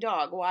fucking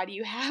dog. Why do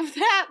you have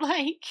that,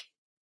 like,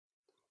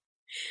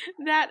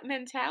 that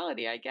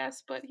mentality, I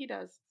guess? But he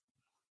does.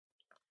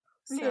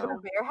 Little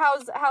So, bear.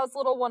 How's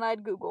little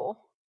one-eyed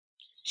Google?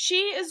 she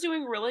is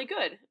doing really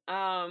good.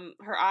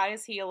 Her eye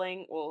is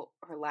healing. Well,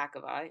 her lack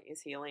of eye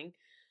is healing.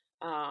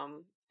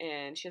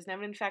 And she doesn't have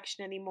an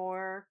infection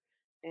anymore.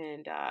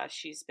 And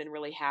she's been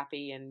really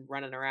happy and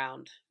running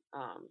around.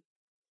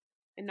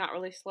 And not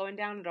really slowing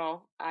down at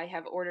all. I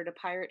have ordered a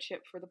pirate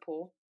ship for the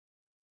pool.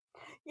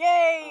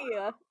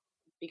 Yay!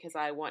 Because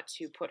I want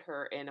to put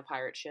her in a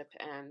pirate ship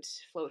and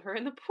float her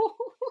in the pool.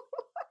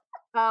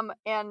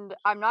 And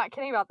I'm not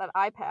kidding about that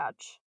eye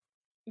patch.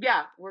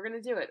 Yeah, we're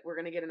gonna do it. We're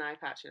gonna get an eye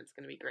patch and it's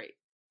gonna be great.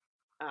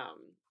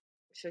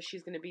 So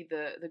she's gonna be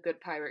the good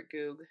pirate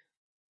Goog.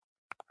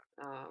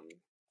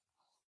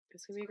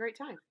 It's gonna be a great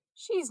time.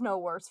 She's no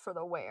worse for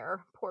the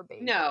wear. Poor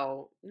baby.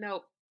 No,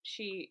 nope.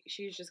 She's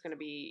just gonna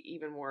be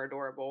even more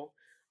adorable.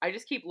 I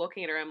just keep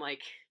looking at her. I'm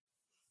like,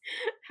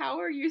 how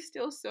are you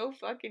still so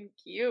fucking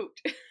cute?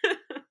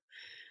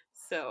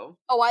 So.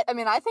 Oh, I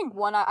mean, I think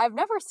I've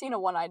never seen a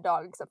one-eyed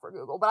dog except for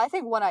Google, but I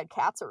think one-eyed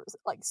cats are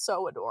like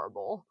so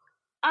adorable.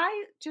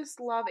 I just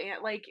love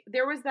like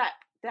there was that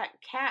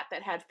cat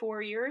that had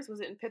 4 ears. Was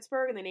it in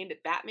Pittsburgh? And they named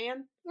it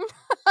Batman.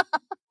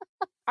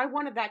 I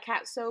wanted that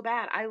cat so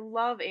bad. I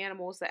love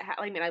animals that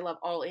I mean, I love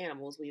all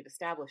animals. We've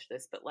established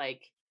this, but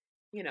like,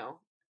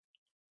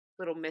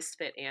 little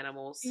misfit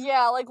animals.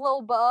 Yeah, like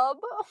Lil Bub.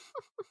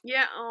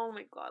 Yeah. Oh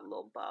my god,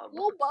 Lil Bub.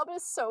 Lil Bub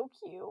is so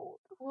cute.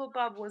 Lil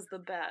Bub was the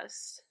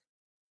best.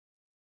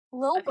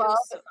 Lil Bub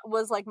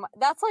was like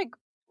that's like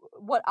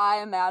what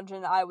I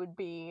imagine I would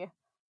be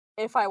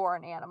if I were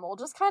an animal.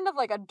 Just kind of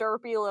like a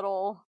derpy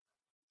little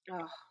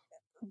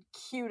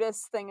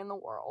cutest thing in the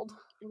world.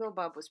 Lil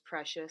Bub was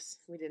precious.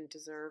 We didn't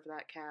deserve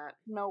that cat.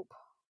 Nope.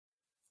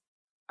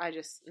 I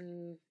just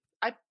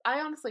I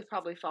honestly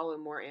probably follow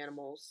more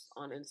animals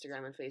on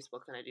Instagram and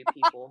Facebook than I do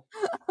people.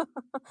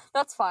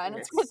 That's fine.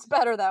 It's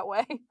better that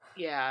way.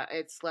 Yeah,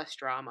 it's less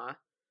drama.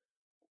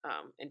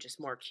 And just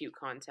more cute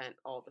content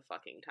all the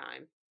fucking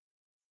time.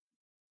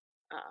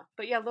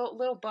 But yeah,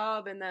 little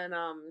Bub, and then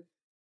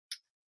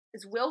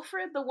is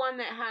Wilfred the one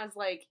that has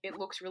like it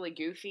looks really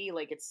goofy,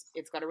 like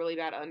it's got a really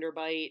bad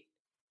underbite.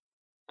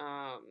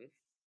 Um,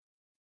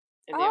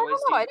 and they I always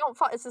don't know. do. I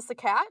don't. Is this a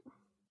cat?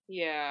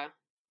 Yeah,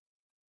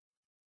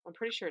 I'm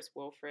pretty sure it's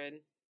Wilfred.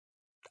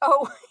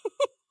 Oh.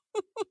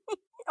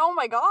 Oh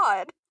my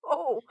god.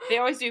 Oh. They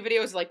always do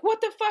videos like,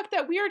 "What the fuck?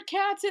 That weird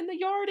cat's in the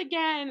yard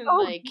again," and Oh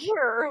like,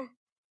 dear.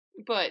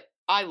 but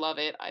I love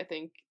it. I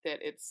think that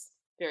it's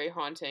very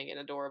haunting and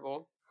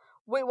adorable.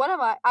 Wait, what am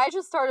I? I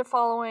just started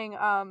following.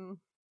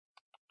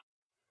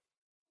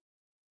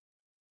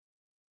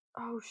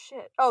 Oh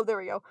shit. Oh, there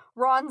we go.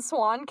 Ron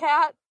Swan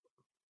Cat.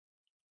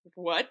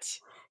 What?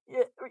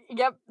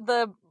 Yep.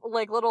 The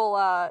like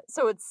little.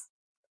 So it's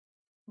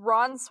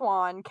Ron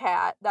Swan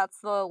Cat. That's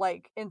the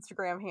like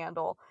Instagram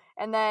handle,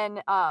 and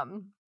then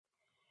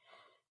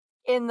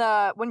in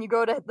the when you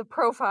go to the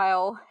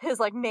profile, his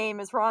like name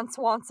is Ron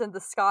Swanson,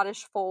 the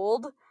Scottish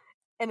Fold,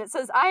 and it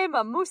says, "I am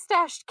a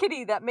mustached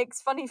kitty that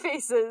makes funny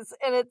faces,"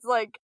 and it's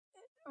like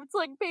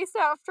based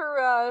after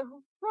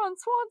Ron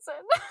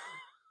Swanson.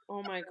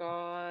 Oh my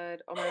god!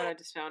 Oh my god! I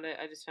just found it!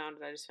 I just found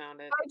it! I just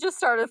found it! I just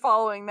started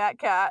following that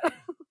cat.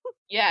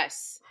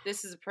 Yes,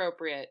 this is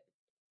appropriate.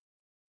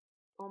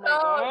 Oh my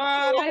Oh,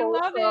 god! I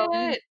love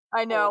wholesome. it.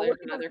 I know. Oh, there's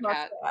Look at his another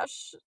cat.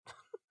 mustache.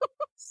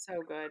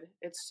 So good.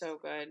 It's so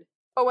good.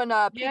 Oh, and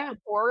Yeah.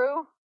 Pizza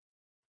Toru.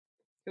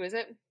 Who is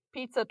it?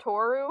 Pizza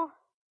Toru.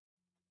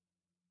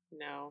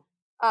 No.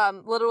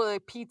 Literally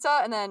pizza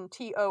and then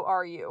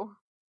Toru.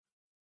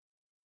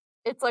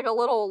 It's like a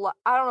little,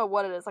 I don't know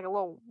what it is, like a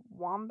little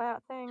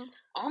wombat thing.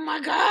 Oh my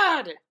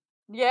god!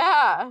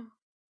 Yeah.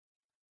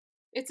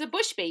 It's a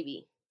bush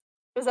baby.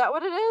 Is that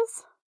what it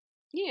is?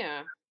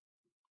 Yeah.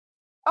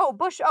 Oh,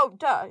 bush. Oh,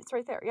 duh. It's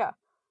right there. Yeah.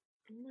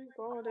 Oh my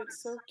god,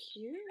 it's so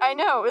cute. I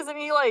know. Isn't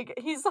he like,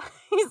 he's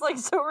like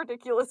so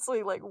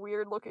ridiculously like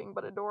weird looking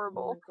but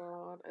adorable. Oh my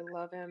god, I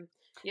love him.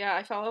 Yeah,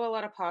 I follow a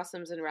lot of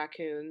possums and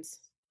raccoons.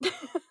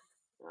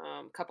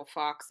 Couple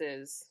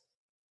foxes.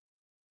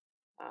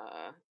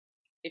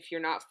 If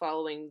you're not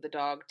following the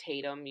dog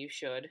Tatum, you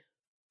should.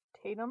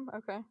 Tatum?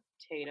 Okay.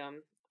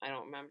 Tatum. I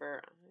don't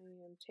remember.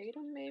 I am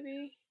Tatum,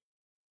 maybe?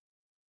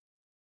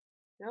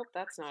 Nope,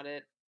 that's not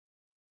it.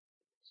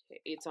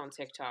 It's on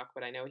TikTok,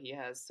 but I know he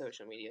has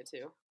social media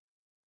too.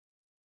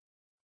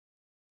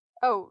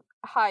 Oh,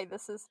 hi,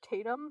 this is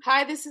Tatum.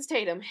 Hi, this is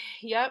Tatum.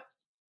 Yep.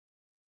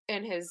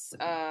 And his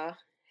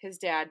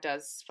dad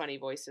does funny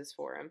voices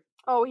for him.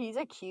 Oh, he's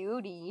a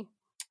cutie.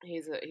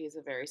 He's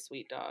a very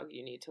sweet dog.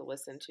 You need to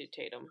listen to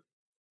Tatum.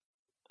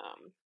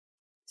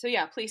 So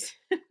yeah, please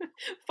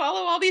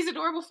follow all these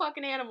adorable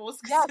fucking animals.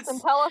 Yes, and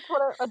tell us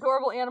what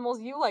adorable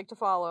animals you like to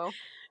follow.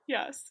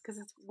 Yes, because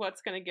it's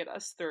what's gonna get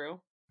us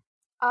through.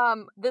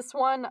 This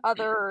one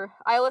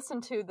I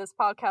listened to this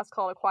podcast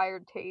called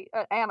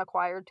An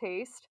Acquired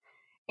Taste,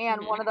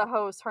 and one of the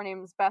hosts, her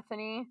name's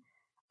Bethany.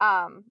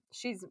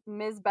 She's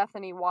Ms.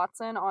 Bethany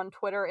Watson on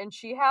Twitter, and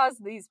she has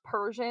these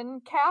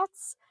Persian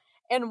cats,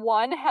 and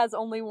one has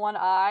only one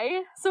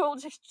eye, so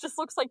it just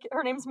looks like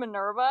her name's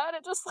Minerva, and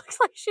it just looks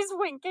like she's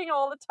winking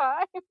all the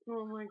time.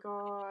 Oh my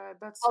god,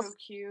 that's so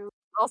cute.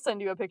 I'll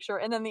send you a picture.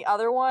 And then the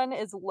other one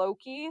is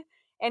Loki,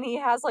 and he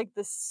has like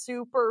this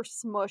super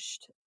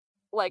smushed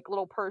like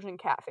little Persian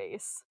cat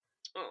face.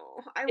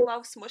 Oh, I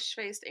love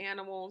smush-faced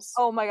animals.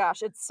 Oh my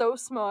gosh, it's so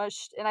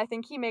smushed, and I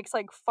think he makes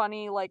like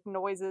funny like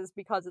noises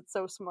because it's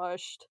so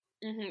smushed.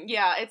 Mm-hmm.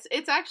 Yeah,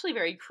 it's actually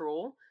very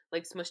cruel.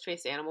 Like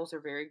smush-faced animals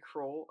are very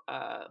cruel.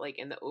 Like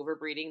in the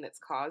overbreeding that's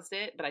caused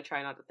it, but I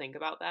try not to think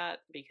about that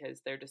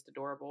because they're just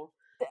adorable.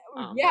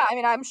 Yeah, I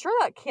mean, I'm sure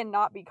that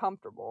cannot be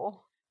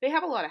comfortable. They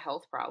have a lot of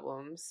health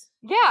problems.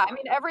 Yeah, I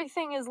mean,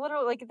 everything is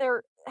literally like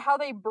how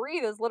they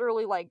breathe is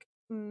literally like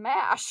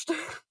mashed.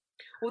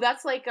 Well,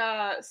 that's like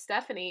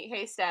Stephanie.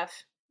 Hey,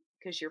 Steph,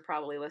 because you're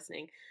probably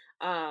listening.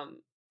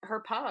 Her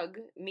pug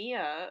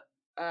Mia,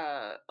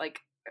 like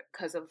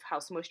because of how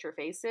smushed her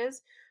face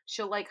is,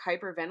 she'll like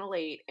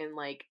hyperventilate and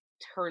like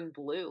turn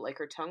blue. Like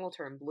her tongue will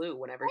turn blue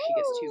whenever she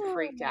gets too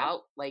freaked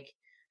out. Like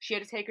she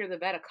had to take her to the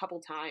vet a couple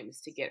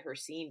times to get her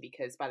seen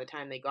because by the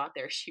time they got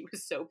there, she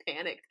was so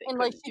panicked they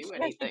couldn't do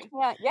anything.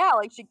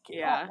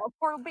 Oh,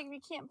 poor baby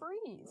can't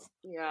breathe.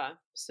 Yeah,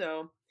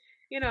 so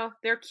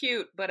they're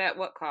cute, but at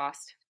what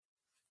cost?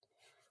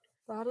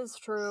 That is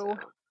true. So,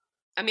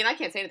 I mean, I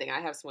can't say anything.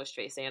 I have smushed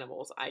face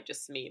animals. I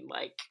just mean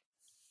like,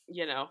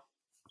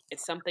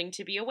 it's something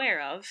to be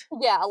aware of.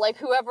 Yeah, like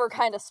whoever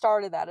kind of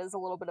started that is a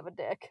little bit of a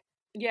dick.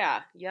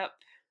 Yeah. Yep.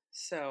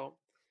 So,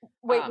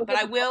 wait, but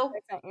I will.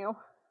 I sent you.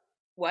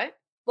 What?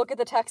 Look at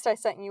the text I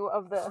sent you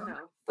of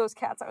those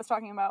cats I was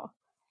talking about.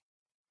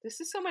 This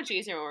is so much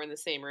easier when we're in the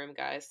same room,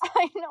 guys.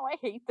 I know, I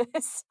hate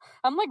this.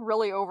 I'm like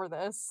really over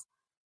this.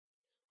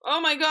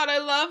 Oh my god, I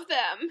love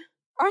them.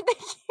 Aren't they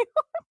cute?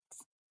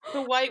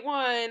 The white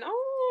one.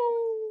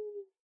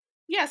 Oh.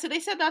 Yeah, so they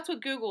said that's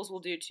what Google's will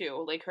do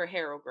too. Like her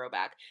hair will grow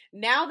back.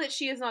 Now that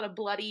she is not a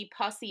bloody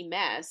pussy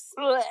mess,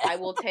 I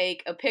will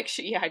take a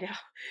picture. Yeah, I know.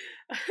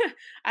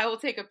 I will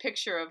take a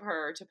picture of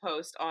her to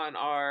post on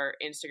our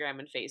Instagram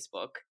and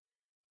Facebook.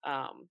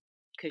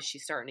 because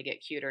she's starting to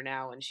get cuter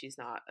now and she's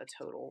not a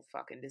total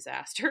fucking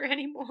disaster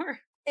anymore.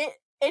 It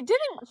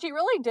didn't, she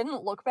really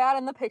didn't look bad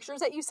in the pictures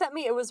that you sent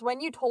me. It was when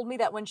you told me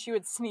that when she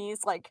would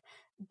sneeze, like,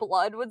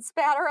 blood would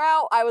spatter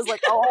out. I was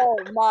like, oh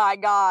my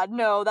god,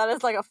 no, that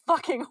is like a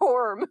fucking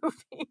horror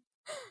movie.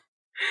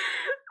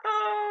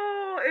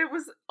 Oh, it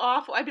was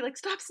awful. I'd be like,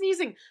 stop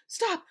sneezing,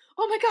 stop,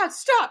 oh my god,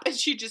 stop, and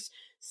she'd just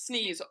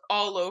sneeze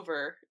all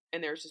over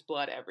and there's just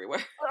blood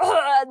everywhere.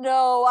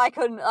 No, I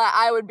couldn't.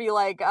 I would be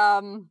like,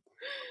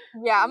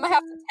 yeah, I'm gonna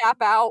have to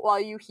tap out while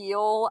you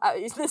heal.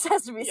 This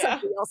has to be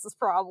somebody else's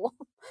problem.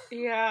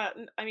 Yeah,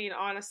 I mean,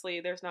 honestly,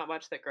 there's not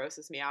much that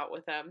grosses me out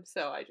with them,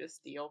 so I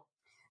just deal.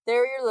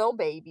 They're your little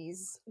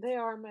babies. They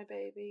are my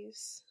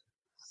babies.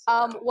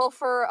 So. Well,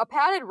 for a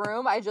padded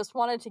room, I just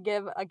wanted to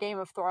give a Game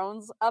of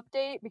Thrones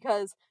update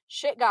because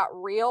shit got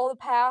real the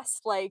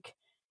past, like,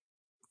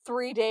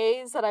 3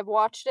 days that I've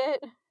watched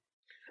it.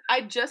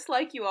 I'd just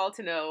like you all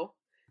to know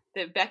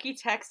that Becky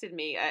texted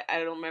me. I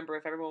don't remember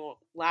if everyone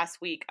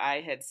last week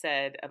I had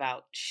said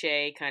about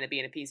Shay kind of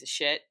being a piece of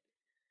shit.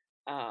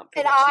 And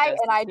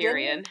I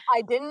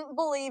didn't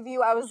believe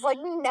you. I was like,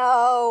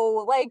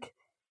 no, like,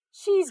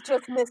 she's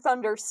just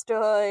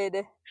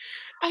misunderstood.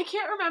 I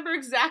can't remember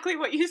exactly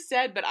what you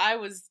said, but I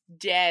was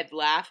dead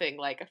laughing.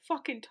 Like, I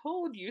fucking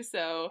told you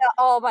so.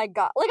 Oh my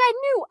god! Like,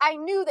 I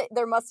knew that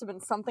there must have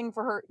been something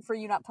for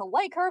you not to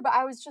like her, but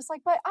I was just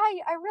like, but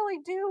I really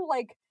do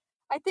like.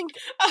 I think.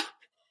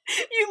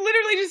 You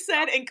literally just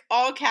said in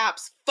all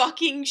caps,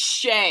 fucking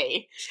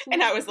Shay.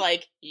 And I was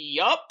like,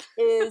 yup.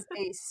 Is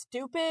a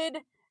stupid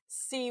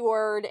C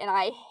word, and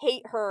I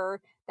hate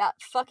her. That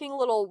fucking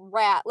little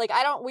rat. Like,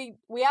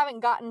 we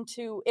haven't gotten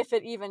to if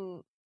it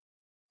even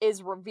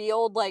is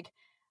revealed. Like,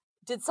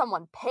 did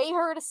someone pay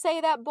her to say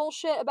that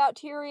bullshit about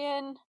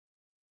Tyrion?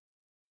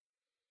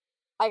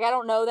 Like, I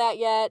don't know that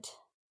yet.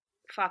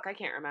 Fuck, I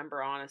can't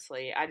remember,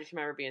 honestly. I just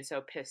remember being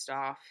so pissed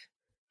off.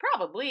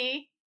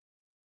 Probably.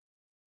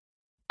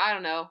 I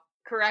don't know.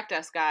 Correct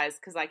us, guys,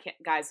 because I can't.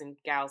 Guys and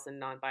gals and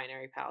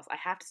non-binary pals. I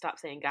have to stop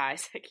saying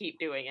guys. I keep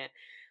doing it.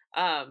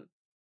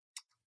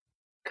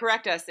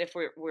 Correct us if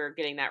we're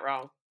getting that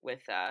wrong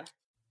with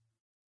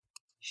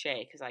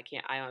Shay, because I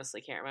honestly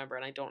can't remember,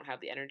 and I don't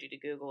have the energy to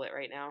Google it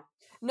right now.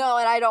 No,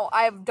 and I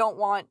don't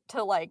want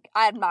to, like,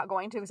 I'm not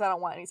going to because I don't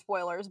want any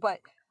spoilers,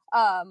 but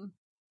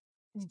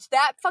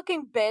that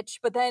fucking bitch.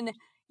 But then,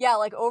 yeah,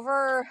 like,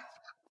 over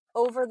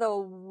the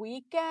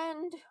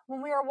weekend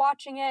when we were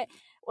watching it,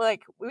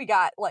 like, we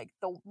got, like,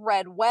 the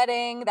Red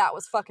Wedding. That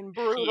was fucking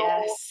brutal.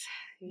 Yes.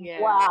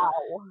 Yeah. Wow.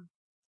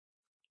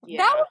 Yeah.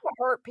 That was a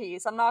hurt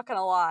piece, I'm not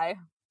gonna lie.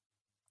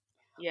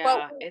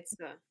 Yeah,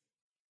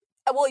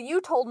 well,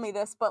 you told me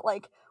this, but,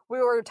 like, we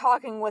were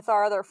talking with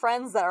our other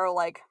friends that are,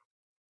 like,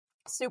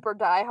 super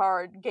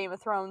diehard Game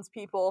of Thrones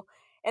people,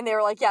 and they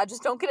were like, yeah,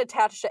 just don't get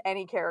attached to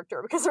any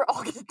character because they're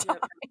all gonna die.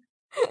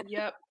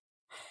 Yep.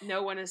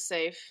 No one is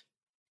safe.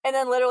 And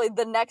then literally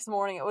the next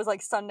morning, it was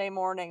like Sunday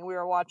morning, we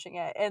were watching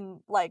it, and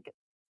like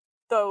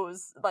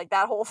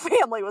that whole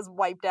family was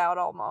wiped out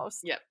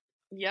almost.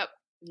 Yep.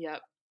 Yeah,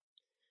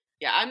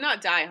 I'm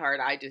not diehard.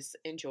 I just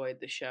enjoyed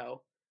the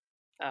show.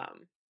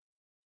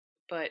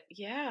 But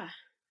yeah,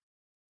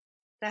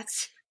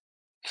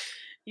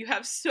 you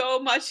have so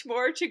much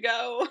more to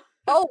go.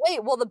 Oh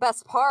wait, well, the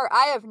best part,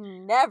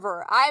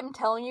 I'm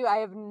telling you, I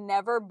have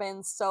never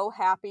been so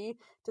happy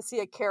to see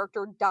a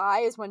character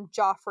die as when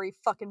Joffrey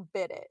fucking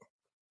bit it.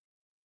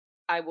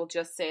 I will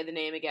just say the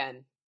name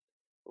again.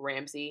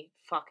 Ramsay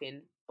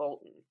fucking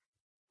Bolton.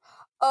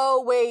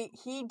 Oh wait,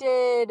 he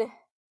did.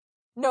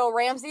 No,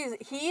 Ramsay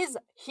he is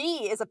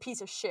a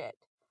piece of shit.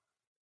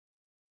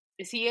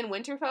 Is he in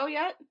Winterfell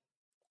yet?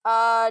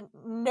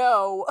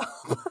 No.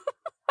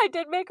 I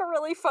did make a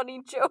really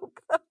funny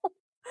joke though.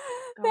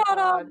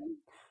 God.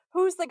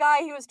 Who's the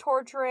guy he was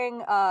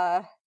torturing?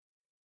 Oh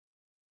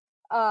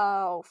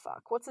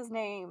fuck, what's his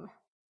name?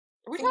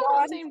 Are we talking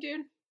about the same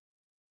dude?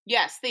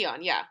 Yes,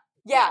 Theon, yeah.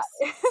 Yeah,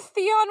 yes.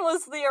 Theon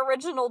was the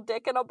original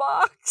dick in a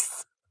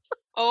box.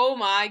 Oh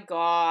my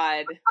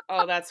god.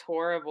 Oh, that's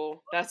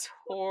horrible. That's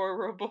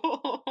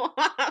horrible.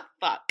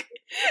 Fuck.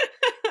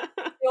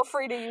 Feel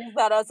free to use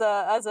that as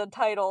a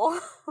title.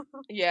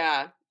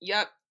 Yeah.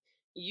 Yep.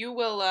 You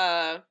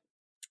will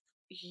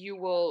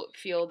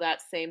feel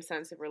that same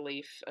sense of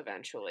relief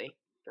eventually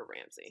for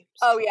Ramsay.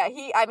 So. Oh yeah,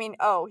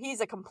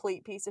 he's a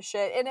complete piece of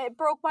shit, and it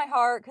broke my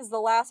heart because the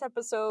last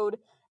episode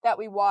that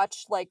we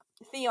watched, like,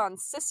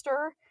 Theon's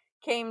sister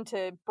came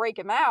to break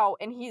him out,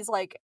 and he's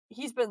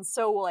been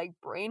so, like,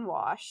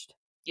 brainwashed.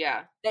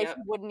 Yeah. That he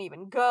wouldn't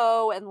even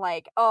go, and,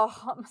 like, oh,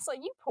 I'm just like,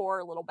 you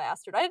poor little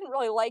bastard. I didn't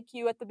really like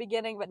you at the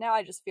beginning, but now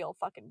I just feel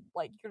fucking,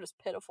 like, you're just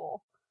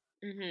pitiful.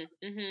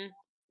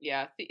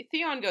 Yeah,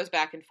 Theon goes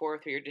back and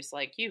forth where you're just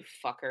like, you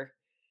fucker.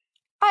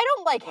 I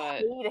don't,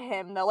 hate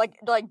him, though. Like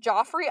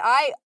Joffrey,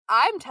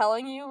 I'm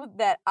telling you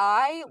that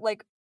I,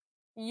 like,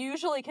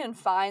 usually can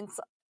find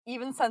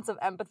even sense of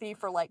empathy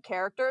for, like,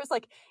 characters.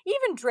 Like,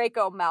 even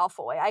Draco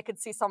Malfoy, I could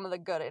see some of the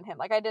good in him.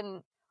 Like, I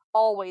didn't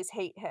always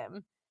hate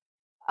him.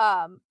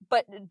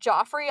 But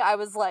Joffrey, I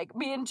was like,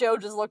 me and Joe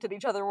just looked at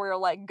each other and we were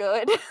like,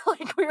 good.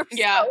 Like, we were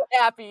Yeah. so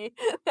happy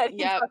that he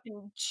Yep.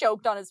 fucking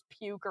choked on his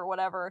puke or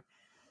whatever.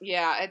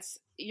 Yeah, I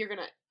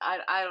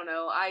don't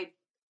know. I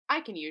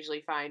can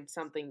usually find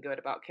something good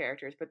about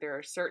characters, but there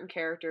are certain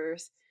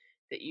characters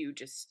that you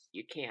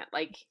can't.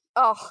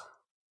 Oh,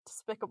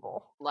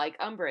 despicable. Like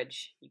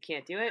Umbridge. You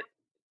can't do it.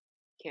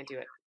 Can't do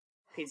it.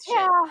 Piece of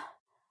Yeah. shit.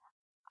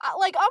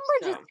 Like,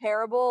 Umbridge is So.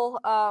 terrible.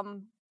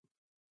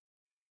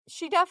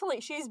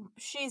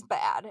 She's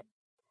bad.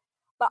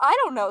 But I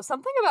don't know,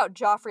 something about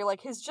Joffrey,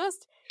 like, he was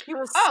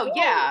Oh, so,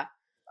 yeah.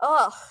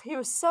 he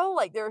was so,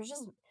 like, there was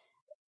just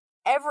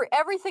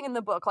everything in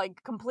the book,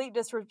 like, complete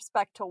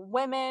disrespect to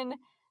women,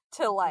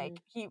 to,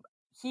 like, he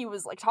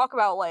was, like, talk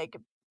about, like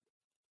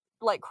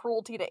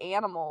cruelty to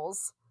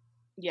animals.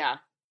 Yeah.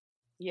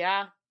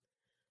 Yeah.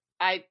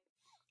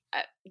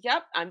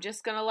 Yep, I'm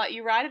just gonna let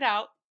you ride it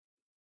out.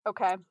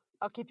 Okay,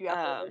 I'll keep you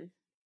updated.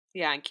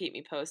 Yeah, and keep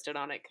me posted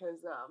on it,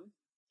 because,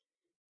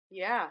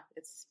 yeah,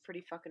 it's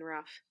pretty fucking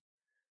rough.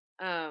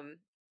 I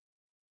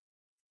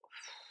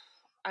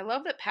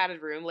love that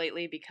Padded Room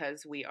lately,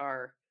 because we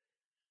are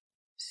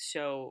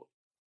so,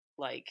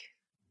 like,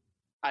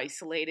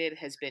 isolated,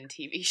 has been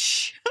TV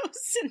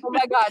shows and Oh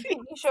my god, movies.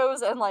 TV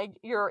shows and, like,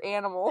 your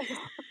animals.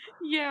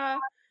 Yeah.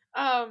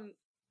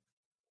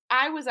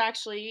 I was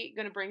actually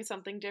going to bring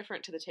something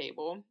different to the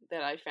table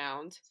that I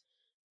found.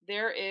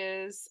 There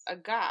is a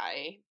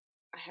guy,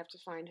 I have to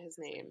find his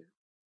name,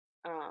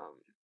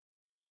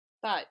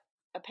 but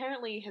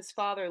apparently his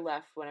father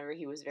left whenever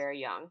he was very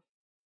young,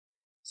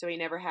 so he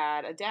never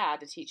had a dad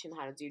to teach him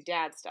how to do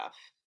dad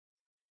stuff.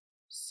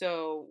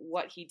 So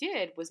what he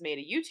did was made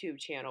a YouTube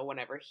channel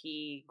whenever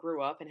he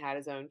grew up and had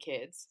his own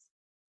kids,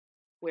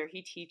 where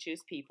he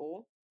teaches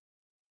people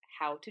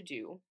how to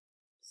do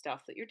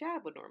stuff that your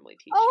dad would normally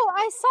teach Oh, you.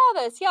 I saw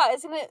this. Yeah,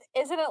 isn't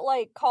it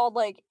like called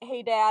like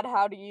 "Hey Dad,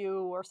 how do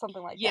you" or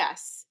something like that?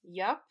 Yes.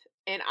 Yep.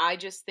 And I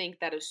just think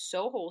that is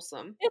so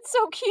wholesome. It's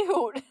so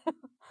cute.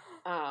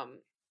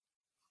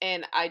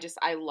 And I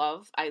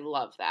love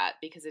that,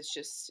 because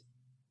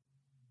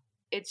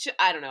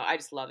I don't know, I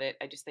just love it.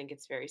 I just think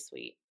it's very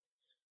sweet.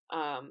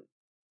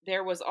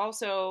 There was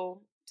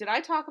also, did I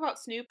talk about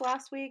Snoop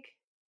last week?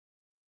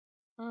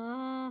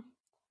 Mm,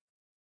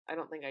 I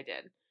don't think I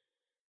did.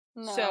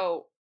 no.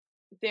 So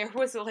there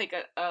was like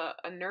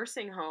a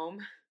nursing home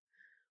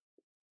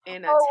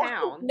in a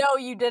town. No,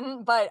 you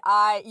didn't, but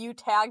you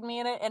tagged me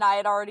in it and I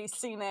had already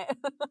seen it.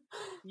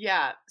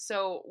 Yeah,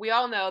 so we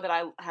all know that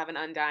I have an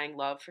undying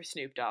love for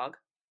Snoop Dogg.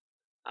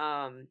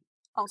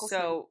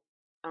 Snoop.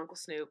 Uncle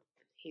Snoop,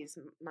 he's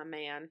my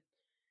man.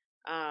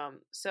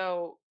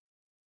 So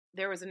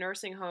there was a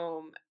nursing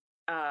home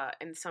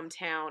in some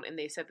town, and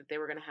they said that they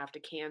were going to have to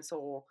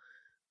cancel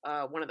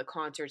one of the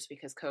concerts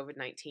because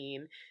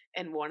COVID-19,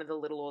 and one of the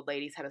little old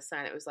ladies had a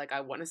sign that was like,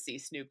 "I want to see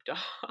Snoop Dogg."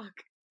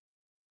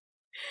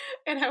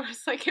 And I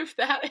was like, if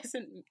that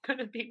isn't going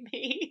to be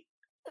me.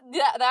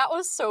 Yeah, that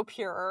was so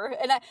pure.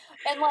 And I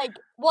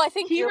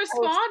think he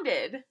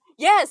responded.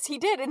 Yes, he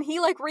did, and he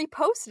like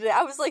reposted it.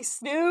 I was like,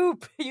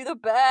 Snoop, you the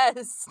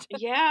best.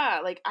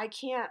 Yeah, like I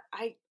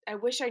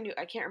wish I knew.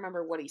 I can't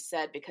remember what he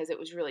said because it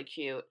was really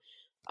cute.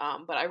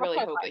 But I really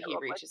hope that he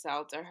reaches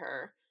out to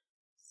her.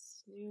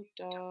 Snoop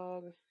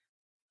Dogg.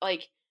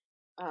 Like,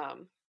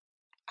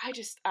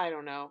 I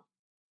don't know.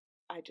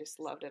 I just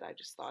loved it. I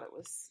just thought it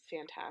was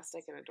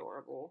fantastic and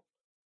adorable.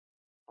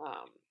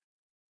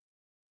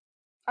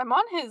 I'm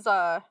on his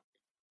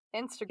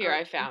Instagram. Here,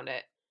 I found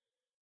it.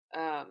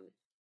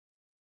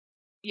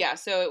 Yeah,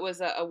 so it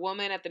was a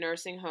woman at the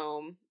nursing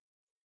home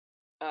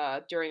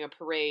during a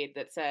parade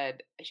that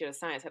said, she had a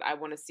sign that said, "I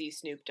want to see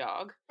Snoop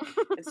Dogg."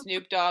 And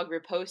Snoop Dogg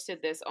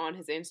reposted this on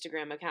his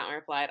Instagram account and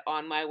replied,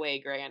 "On my way,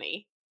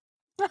 Granny."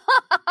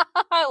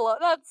 I love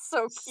that's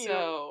so cute.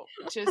 So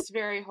just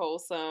very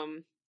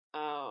wholesome.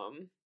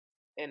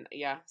 And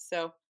yeah,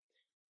 so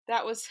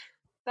that was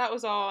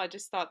all. I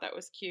just thought that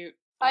was cute.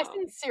 I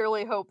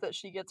sincerely hope that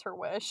she gets her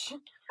wish.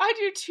 I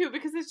do too,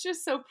 because it's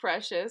just so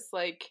precious.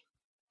 Like,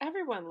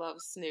 everyone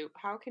loves Snoop.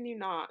 How can you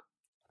not?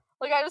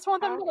 Like, I just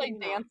want them to like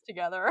dance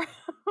together.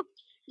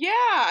 Yeah,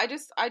 I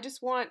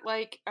just want,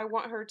 like, I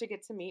want her to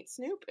get to meet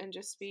Snoop and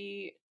just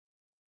be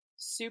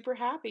super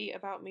happy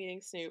about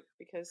meeting Snoop,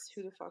 because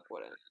who the fuck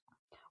wouldn't?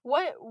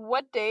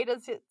 What day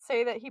does it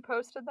say that he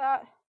posted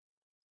that?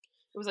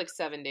 It was like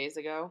 7 days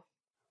ago.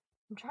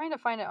 I'm trying to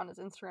find it on his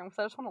Instagram because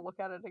I just want to look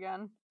at it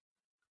again.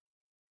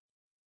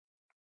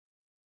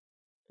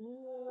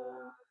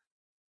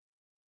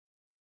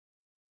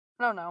 I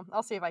don't know.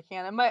 I'll see if I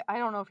can. I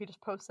don't know if he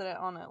just posted it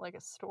on like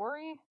a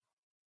story.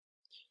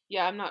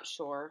 Yeah, I'm not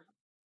sure.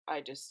 I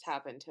just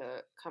happened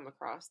to come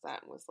across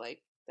that and was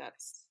like,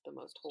 that's the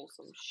most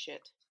wholesome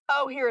shit.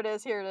 Oh, here it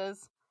is. Here it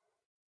is.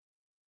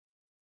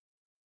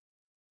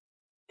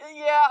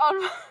 Yeah.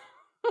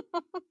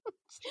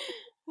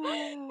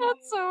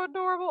 That's so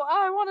adorable.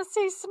 I want to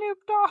see Snoop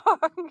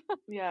Dogg.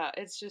 Yeah,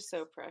 it's just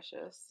so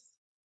precious.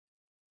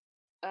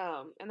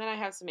 And then I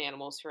have some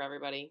animals for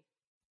everybody.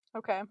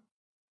 Okay.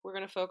 We're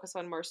going to focus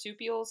on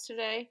marsupials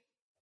today.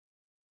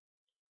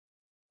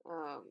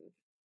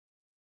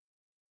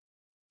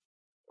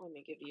 Let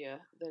me give you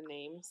the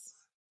names.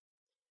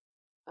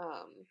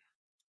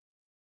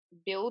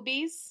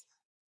 Bilbies.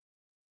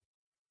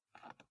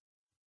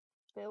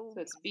 So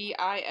it's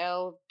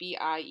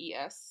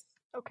Bilbies.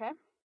 Okay.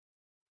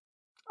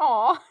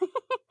 Aw.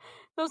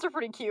 Those are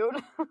pretty cute.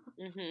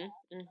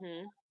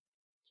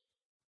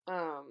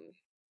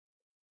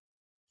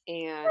 And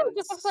It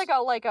just looks like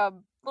a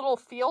little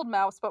field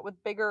mouse, but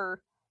with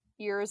bigger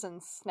ears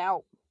and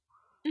snout.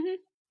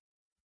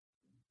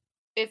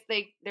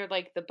 they're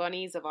like the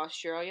bunnies of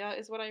Australia,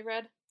 is what I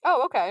read.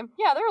 Oh, okay.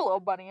 Yeah, they're a little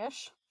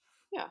bunny-ish.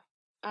 Yeah.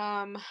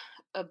 A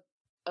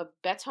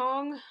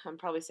bettong. I'm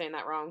probably saying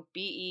that wrong.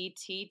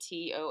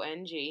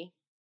 Bettong.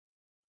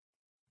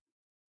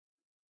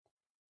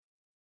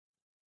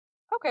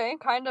 Okay,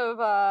 kind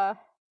of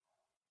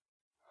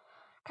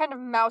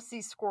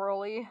mousy,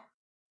 squirrely.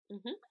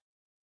 Mm-hmm.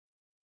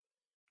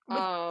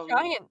 With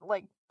giant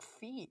like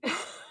feet.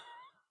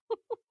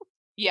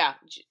 Yeah,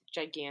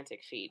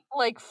 gigantic feet.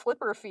 Like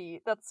flipper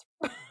feet. That's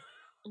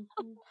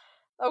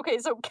okay.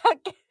 So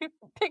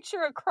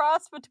picture a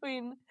cross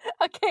between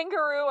a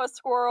kangaroo, a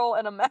squirrel,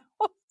 and a mouse.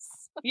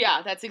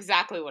 Yeah, that's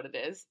exactly what it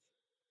is.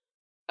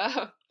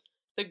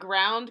 The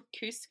ground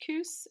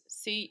couscous,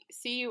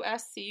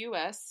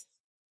 Cuscus.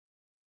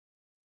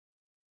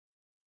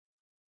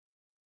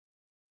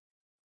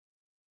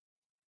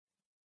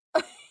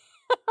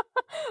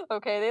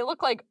 Okay, they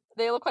look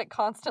like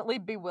constantly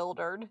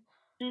bewildered.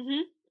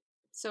 Mm-hmm.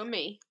 So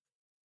me.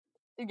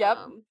 Yep.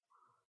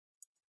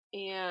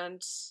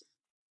 And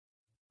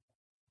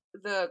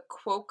the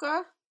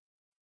quokka.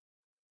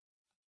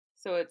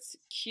 So it's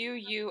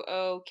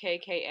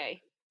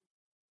Quokka.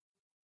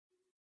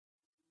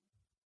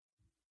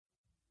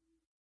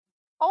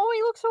 Oh,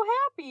 he looks so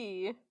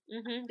happy.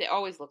 Mm-hmm. They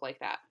always look like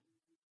that.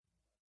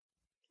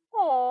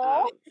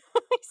 Aww.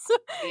 So,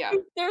 yeah.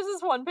 There's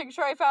this one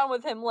picture I found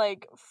with him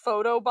like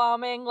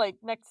photobombing, like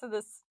next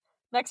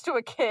to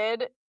a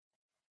kid.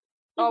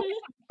 Oh,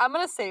 I'm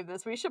gonna save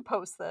this. We should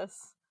post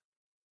this.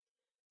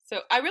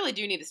 So I really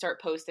do need to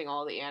start posting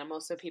all the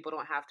animals so people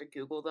don't have to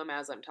Google them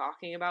as I'm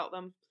talking about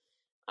them.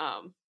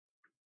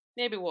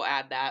 Maybe we'll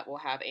add that. We'll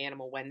have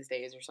Animal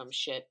Wednesdays or some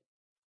shit.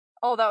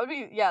 Oh, that'd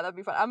be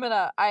fun.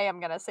 I am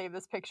gonna save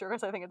this picture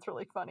because I think it's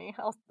really funny.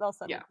 I'll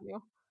send it to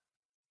you.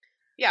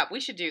 Yeah, we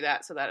should do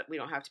that so that we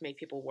don't have to make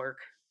people work.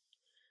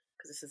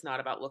 Because this is not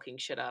about looking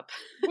shit up.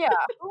 Yeah,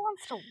 who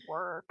wants to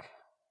work?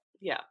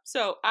 Yeah,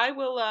 so I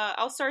will.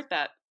 I'll start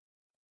that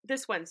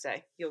this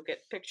Wednesday. You'll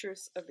get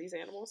pictures of these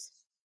animals.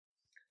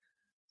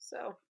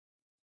 So,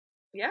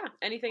 yeah.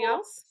 Anything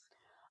else?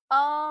 No,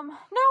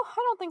 I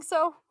don't think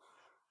so.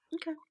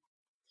 Okay.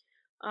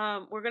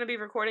 We're gonna be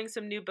recording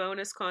some new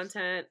bonus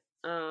content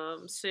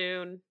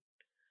soon,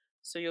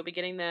 so you'll be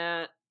getting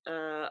that.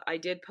 I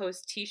did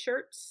post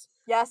T-shirts.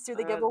 Yes, do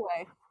the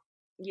giveaway.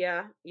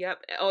 Yeah.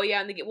 Yep. Oh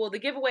yeah, and the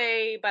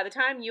giveaway. By the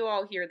time you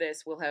all hear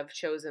this, we'll have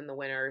chosen the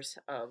winners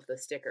of the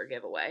sticker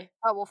giveaway.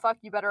 Oh well, fuck!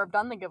 You better have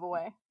done the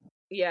giveaway.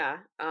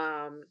 Yeah.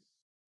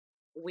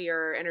 We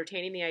are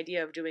entertaining the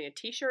idea of doing a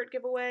T-shirt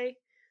giveaway.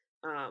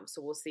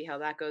 So we'll see how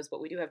that goes.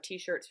 But we do have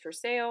T-shirts for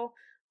sale.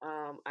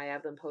 I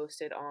have them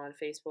posted on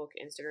Facebook,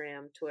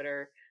 Instagram,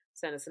 Twitter.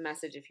 Send us a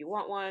message if you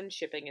want one.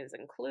 Shipping is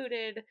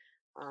included.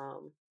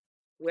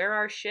 Wear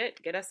our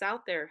shit. Get us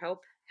out there.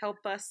 Help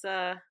us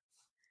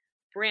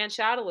branch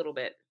out a little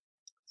bit.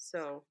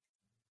 So,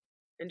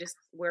 and just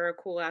wear a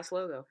cool ass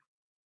logo.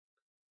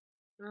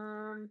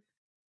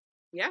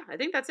 Yeah, I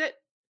think that's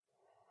it.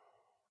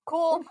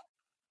 Cool.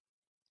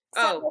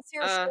 Send us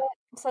your shit.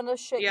 Send us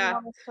shit you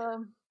want us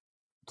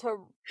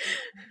to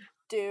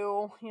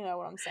do. You know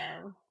what I'm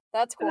saying?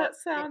 That's cool. That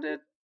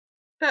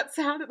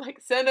sounded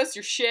like send us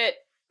your shit.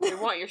 We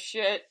want your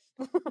shit.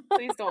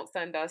 Please don't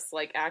send us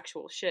like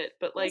actual shit,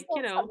 but like,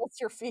 you know, send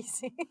us your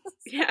feces.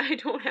 Yeah, I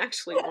don't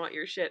actually want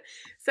your shit.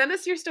 Send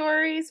us your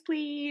stories,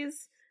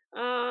 please.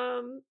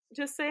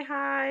 Just say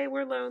hi.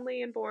 We're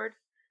lonely and bored.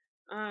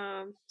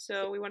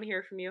 So we want to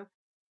hear from you.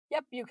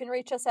 Yep, you can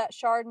reach us at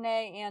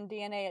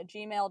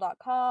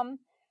chardonnayanddna@gmail.com.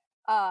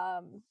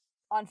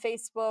 On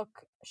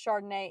Facebook,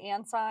 Chardonnay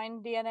and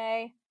sign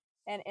DNA,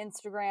 and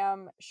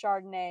Instagram,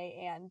 Chardonnay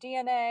and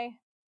DNA,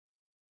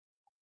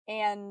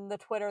 and the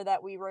Twitter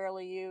that we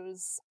rarely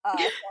use,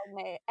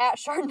 Chardonnay at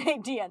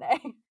Chardonnay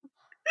DNA.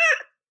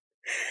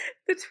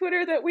 The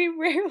Twitter that we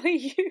rarely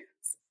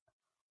use.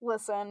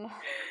 Listen,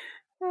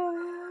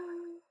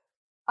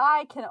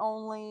 I can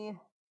only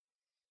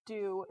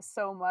do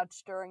so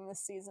much during this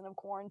season of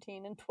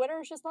quarantine, and Twitter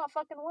is just not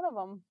fucking one of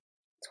them.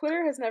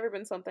 Twitter has never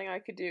been something I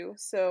could do,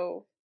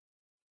 so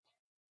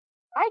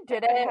I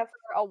did it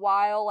for a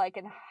while, like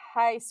in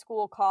high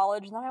school,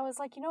 college, and then I was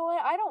like, you know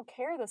what? I don't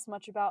care this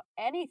much about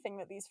anything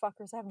that these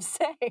fuckers have to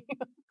say.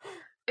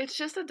 It's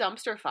just a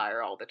dumpster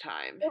fire all the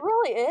time. It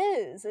really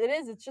is. It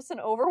is. It's just an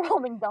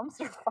overwhelming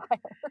dumpster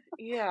fire.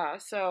 Yeah,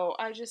 so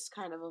I just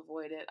kind of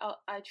avoid it.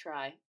 I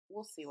try.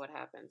 We'll see what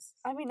happens.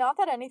 I mean, not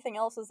that anything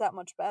else is that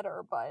much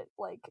better, but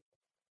like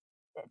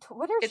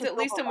Twitter's it's at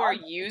least a more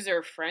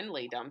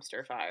user-friendly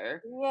dumpster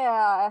fire.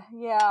 Yeah.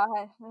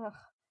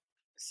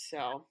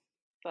 So,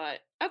 but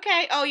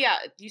okay. Oh yeah,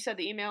 you said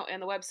the email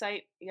and the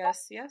website.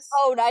 Yes, yes.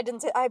 Oh, no, I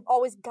didn't say. I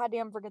always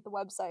goddamn forget the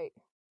website.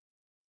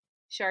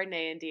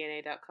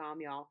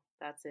 ChardonnayandDNA.com, y'all.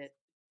 That's it.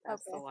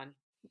 That's the Okay. one.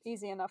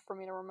 Easy enough for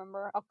me to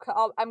remember.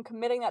 I'm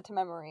committing that to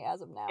memory as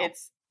of now.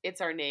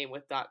 It's our name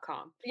with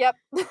 .com. Yep.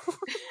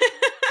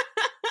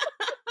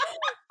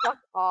 Fuck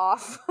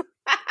off.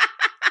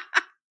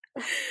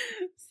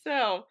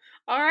 So,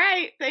 all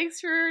right. Thanks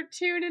for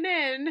tuning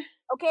in.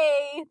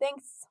 Okay,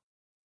 thanks.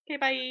 Okay,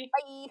 bye.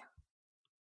 Bye.